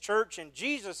body, his church, and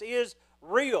Jesus is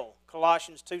real,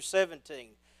 Colossians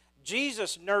 2:17.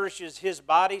 Jesus nourishes his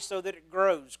body so that it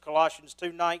grows, Colossians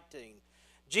 2:19.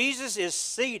 Jesus is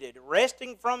seated,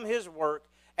 resting from his work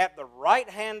at the right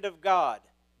hand of God.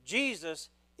 Jesus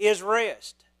is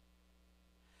rest.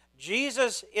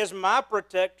 Jesus is my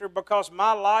protector because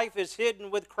my life is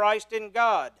hidden with Christ in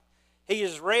God. He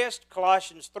is rest,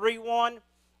 Colossians 3:1.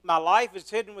 My life is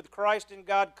hidden with Christ in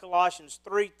God, Colossians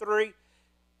 3:3.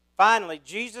 Finally,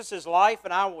 Jesus is life,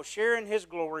 and I will share in his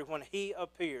glory when he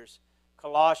appears,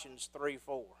 Colossians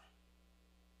 3:4.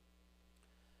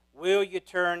 Will you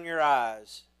turn your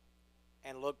eyes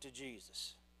and look to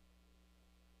Jesus?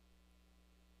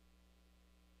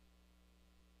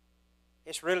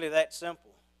 It's really that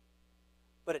simple,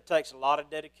 but it takes a lot of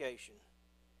dedication.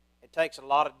 It takes a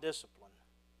lot of discipline.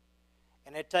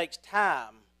 And it takes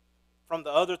time from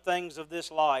the other things of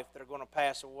this life that are going to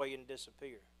pass away and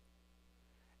disappear.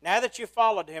 Now that you've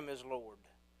followed him as Lord,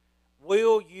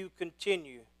 will you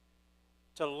continue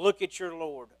to look at your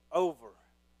Lord over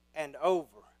and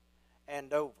over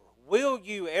and over? Will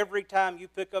you, every time you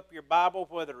pick up your Bible,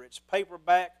 whether it's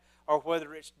paperback or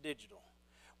whether it's digital,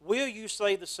 will you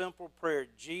say the simple prayer,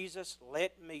 Jesus,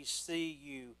 let me see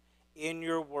you in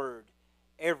your word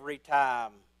every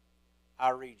time I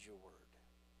read your word?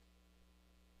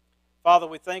 Father,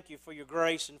 we thank you for your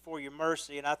grace and for your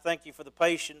mercy, and I thank you for the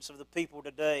patience of the people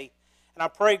today. And I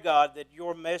pray, God, that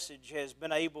your message has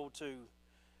been able to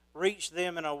reach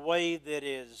them in a way that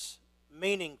is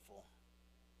meaningful.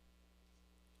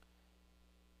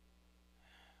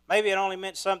 Maybe it only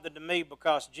meant something to me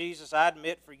because, Jesus, I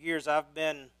admit for years I've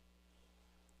been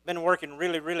working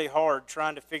really, really hard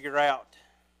trying to figure out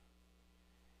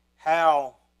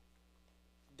how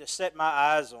to set my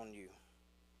eyes on you.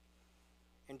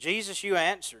 And Jesus, you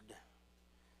answered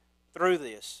through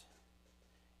this.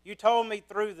 You told me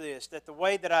through this that the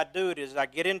way that I do it is I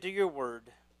get into your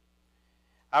word.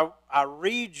 I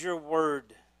read your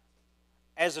word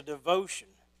as a devotion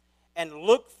and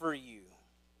look for you.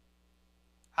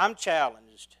 I'm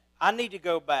challenged. I need to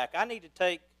go back. I need to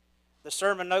take the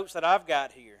sermon notes that I've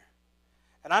got here,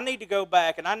 and I need to go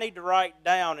back and I need to write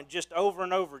down and just over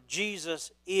and over,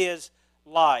 Jesus is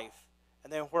life.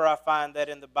 And then where I find that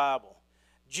in the Bible.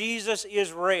 Jesus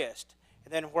is rest,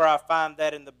 and then where I find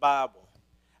that in the Bible.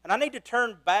 And I need to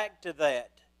turn back to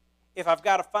that if I've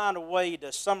got to find a way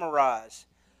to summarize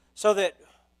so that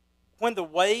when the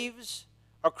waves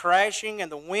are crashing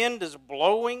and the wind is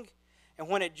blowing and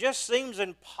when it just seems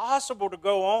impossible to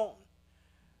go on,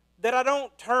 that I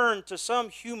don't turn to some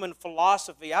human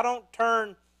philosophy. I know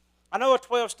a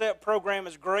 12-step program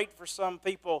is great for some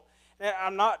people.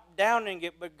 I'm not downing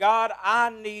it, but God, I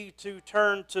need to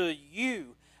turn to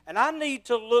you. And I need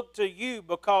to look to you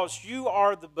because you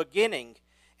are the beginning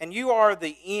and you are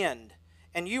the end.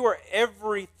 And you are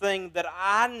everything that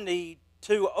I need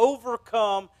to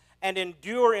overcome and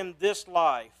endure in this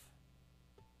life.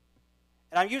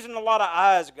 And I'm using a lot of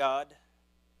eyes, God.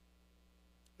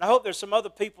 And I hope there's some other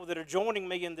people that are joining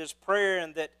me in this prayer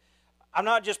and that I'm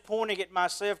not just pointing at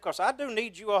myself because I do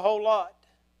need you a whole lot.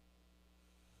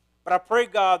 But I pray,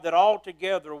 God, that all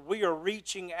together we are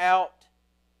reaching out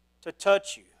to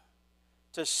touch you,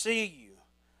 to see you,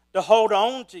 to hold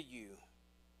on to you,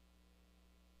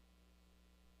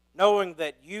 knowing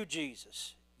that you,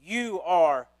 Jesus, you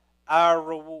are our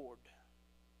reward.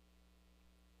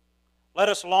 Let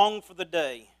us long for the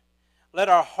day. Let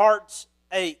our hearts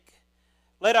ache.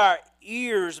 Let our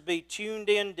ears be tuned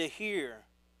in to hear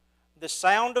the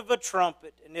sound of a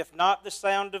trumpet, and if not the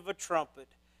sound of a trumpet,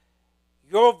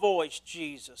 your voice,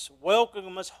 Jesus,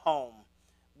 welcome us home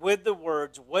with the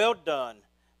words, well done,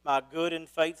 my good and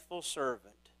faithful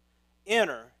servant.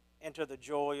 Enter into the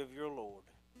joy of your Lord.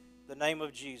 In the name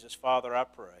of Jesus, Father, I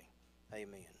pray.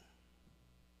 Amen.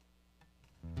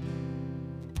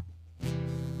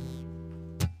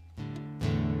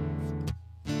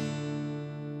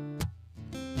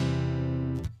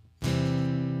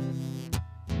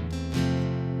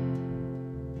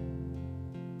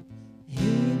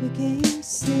 He became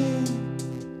sin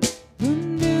who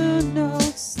knew no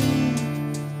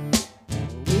sin,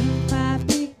 that we might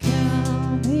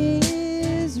become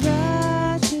his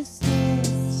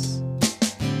righteousness.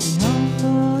 He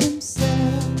humbled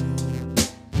himself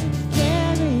and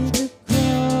carried the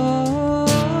cross.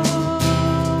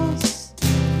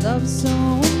 Love so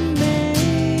amazing,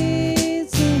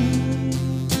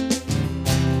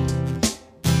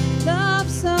 love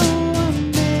so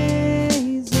amazing.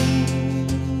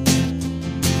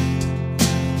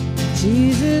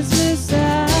 Jesus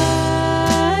Messiah,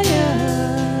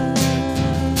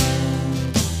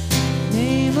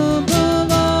 name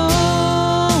above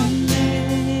all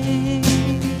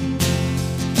names,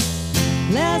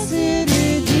 blessed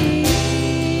Redeemer,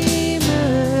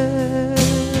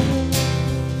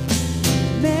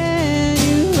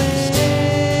 Emmanuel,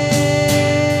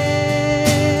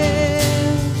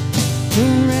 the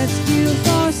rescue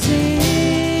for sinners,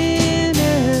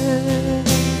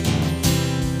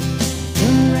 the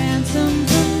ransom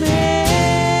from heaven,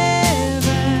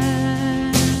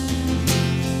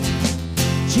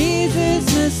 Jesus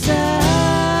Messiah,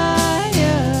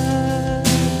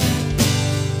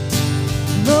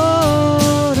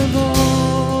 Lord of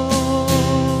all.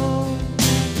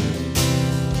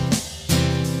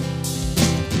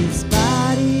 His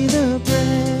body the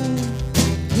bread,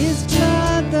 His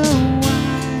blood the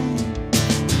wine,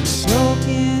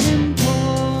 broken and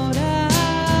poured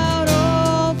out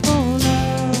all for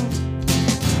love.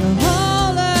 The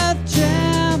whole earth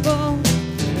trembled,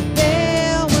 the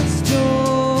veil was torn.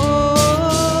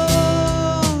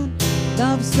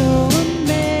 Love so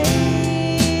amazing,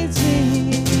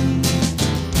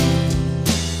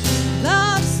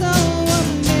 love so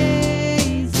amazing.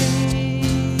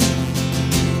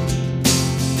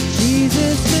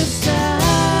 Jesus Messiah,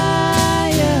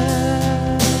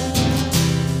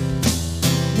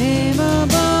 name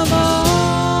above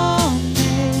all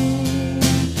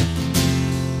names,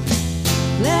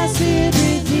 blessed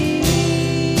Redeemer,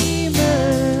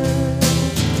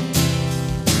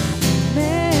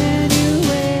 Emmanuel,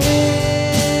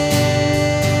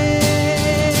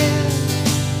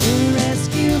 the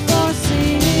rescue for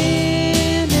sinners,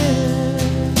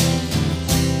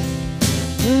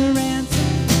 the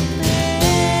ransom from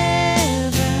heaven,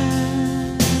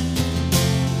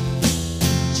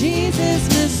 Jesus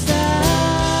Messiah,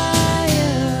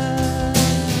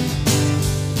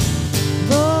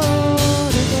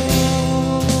 Lord of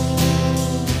all.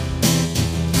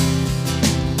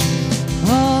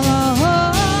 All our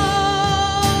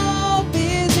hope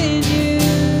is in you.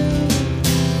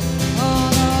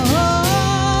 All our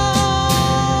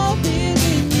hope is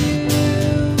in you.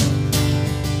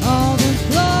 All the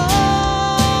glory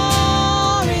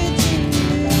to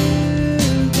you,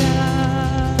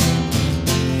 God,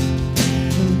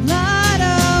 the light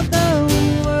of the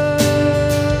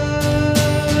world,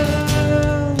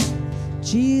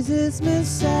 Jesus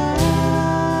Messiah,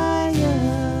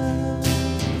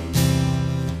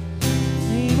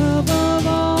 name above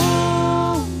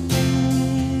all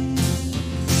names,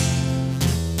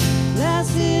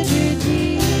 blessed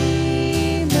Redeemer,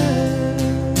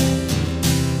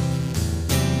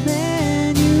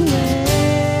 Emmanuel,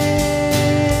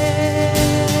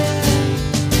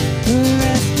 the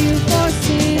rescue for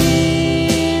sinners,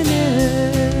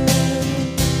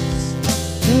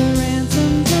 the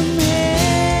ransom from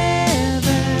heaven,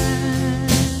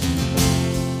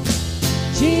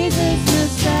 Jesus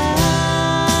Messiah,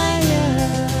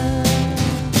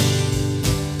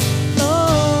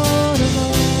 Lord of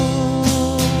all.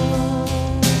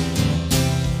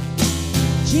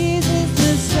 Jesus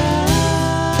Messiah,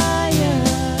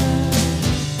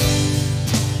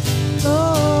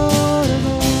 Lord of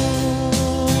all.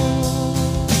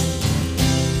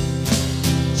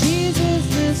 Jesus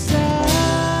Messiah,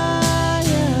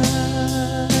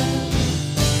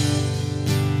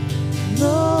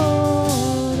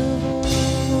 Lord of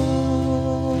all.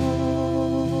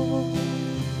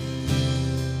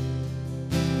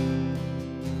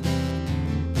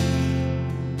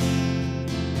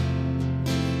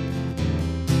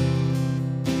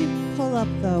 Could you pull up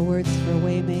the words for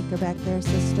Waymaker back there,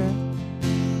 sister?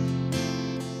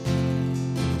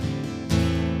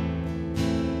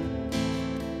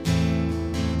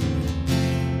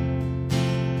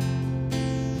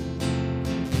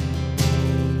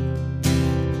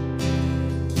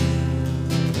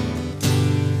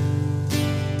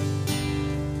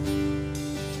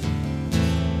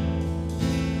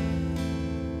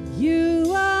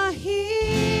 You are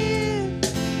here,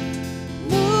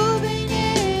 moving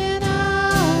in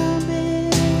our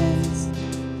midst.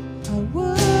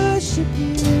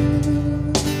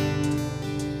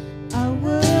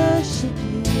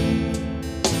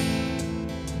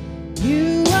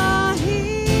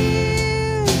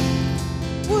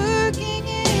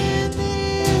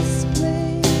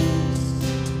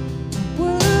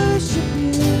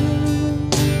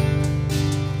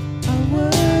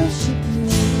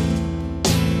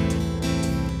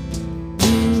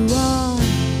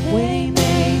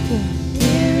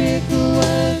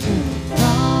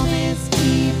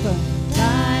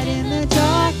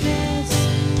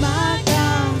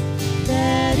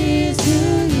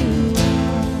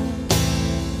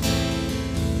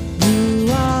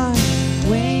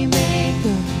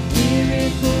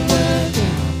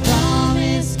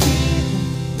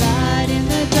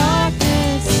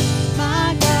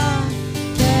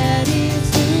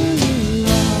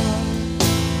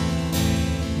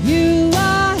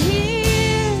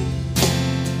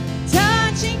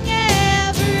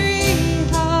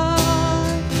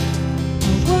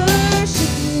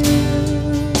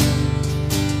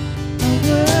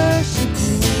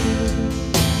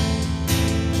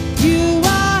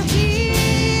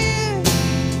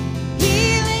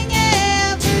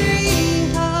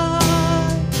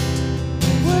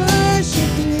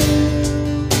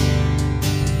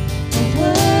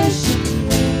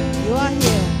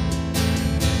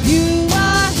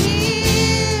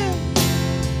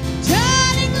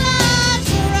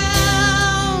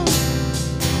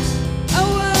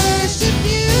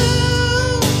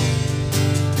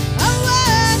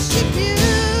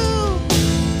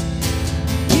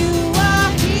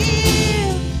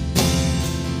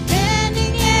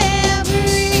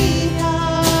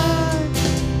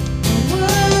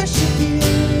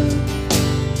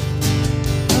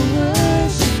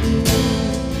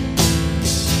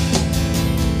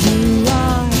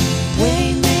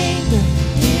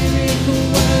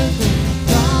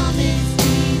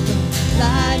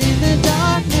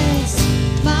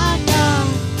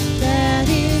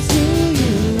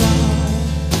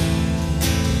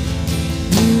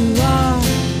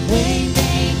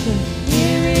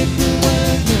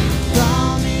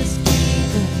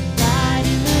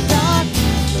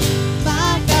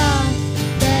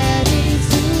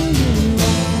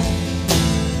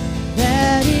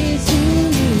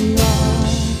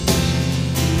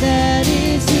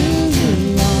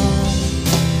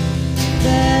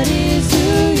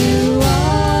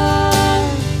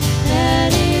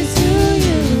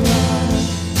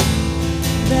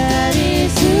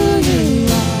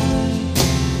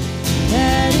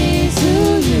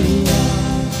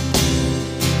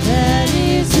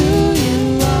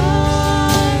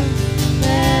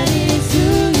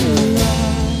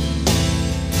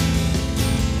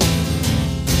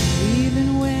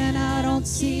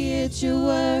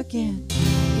 working.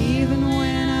 Even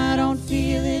when I don't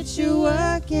feel it, you're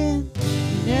working.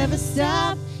 You never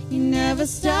stop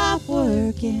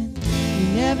working.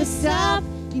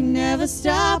 You never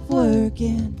stop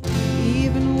working.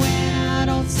 Even when I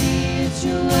don't see it,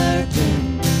 you're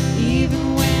working.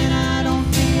 Even when I don't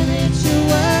feel it, you're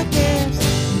working.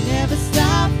 You never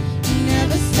stop working. You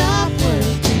never stop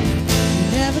working.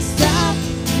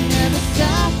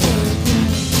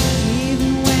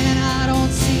 Even when I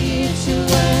don't see it, you're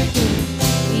working.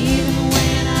 Even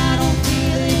when I don't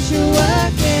feel it, you're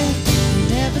working. You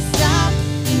never stop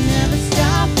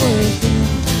working.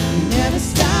 You never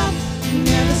stop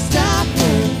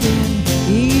working.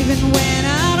 Even when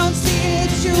I don't see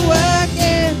it, you're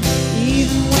working.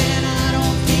 Even when I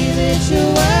don't feel it,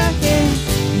 you're working.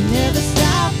 You never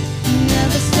stop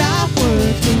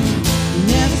working. You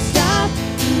never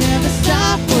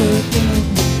stop working.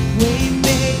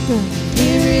 Waymaker,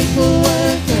 miracle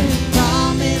worker,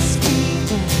 promise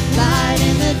keeper, light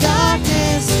in the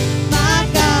darkness. My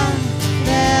God,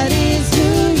 that is who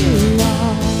you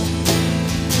are.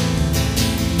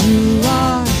 You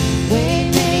are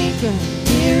waymaker,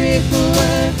 miracle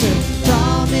worker,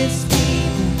 promise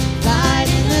keeper, light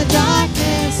in the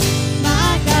darkness.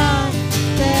 My God,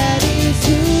 that is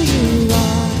who you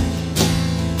are.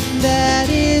 That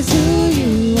is who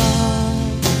you are.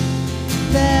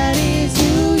 That is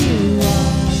who you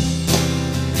are.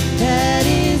 That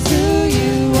is who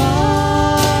you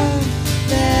are.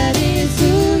 That is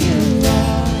who you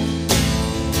are.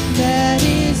 That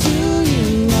is who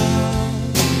you are.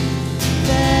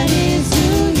 That is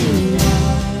who you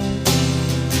are.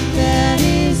 That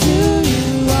is who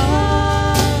you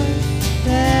are.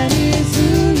 That is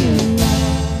who you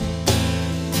are.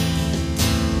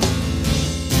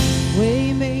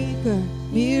 Waymaker,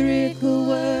 miracle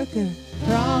worker,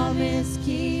 promise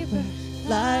keeper,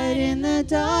 light in the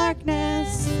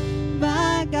darkness.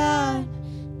 My God,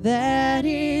 that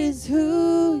is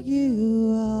who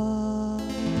you are.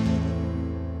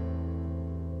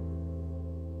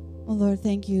 Oh Lord,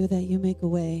 thank you that you make a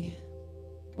way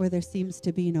where there seems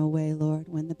to be no way, Lord,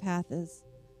 when the path is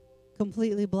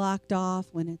completely blocked off,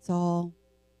 when it's all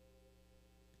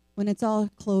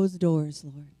closed doors,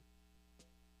 Lord.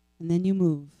 And then you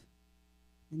move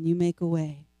and you make a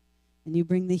way and you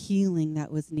bring the healing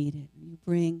that was needed. You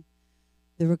bring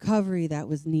the recovery that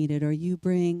was needed, or you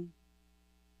bring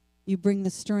the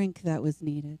strength that was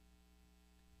needed.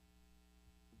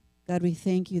 God, we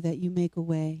thank you that you make a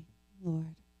way,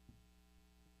 Lord,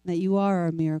 that you are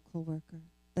our miracle worker,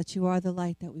 that you are the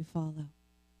light that we follow.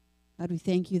 God, we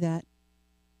thank you that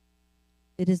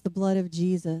it is the blood of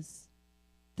Jesus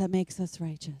that makes us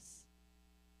righteous.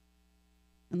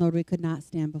 And Lord, we could not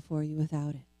stand before you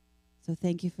without it. So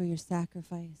thank you for your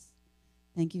sacrifice.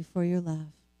 Thank you for your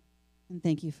love. And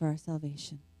thank you for our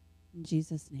salvation. In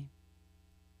Jesus' name,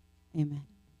 amen.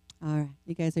 All right,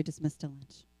 you guys are dismissed to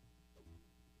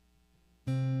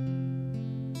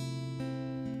lunch.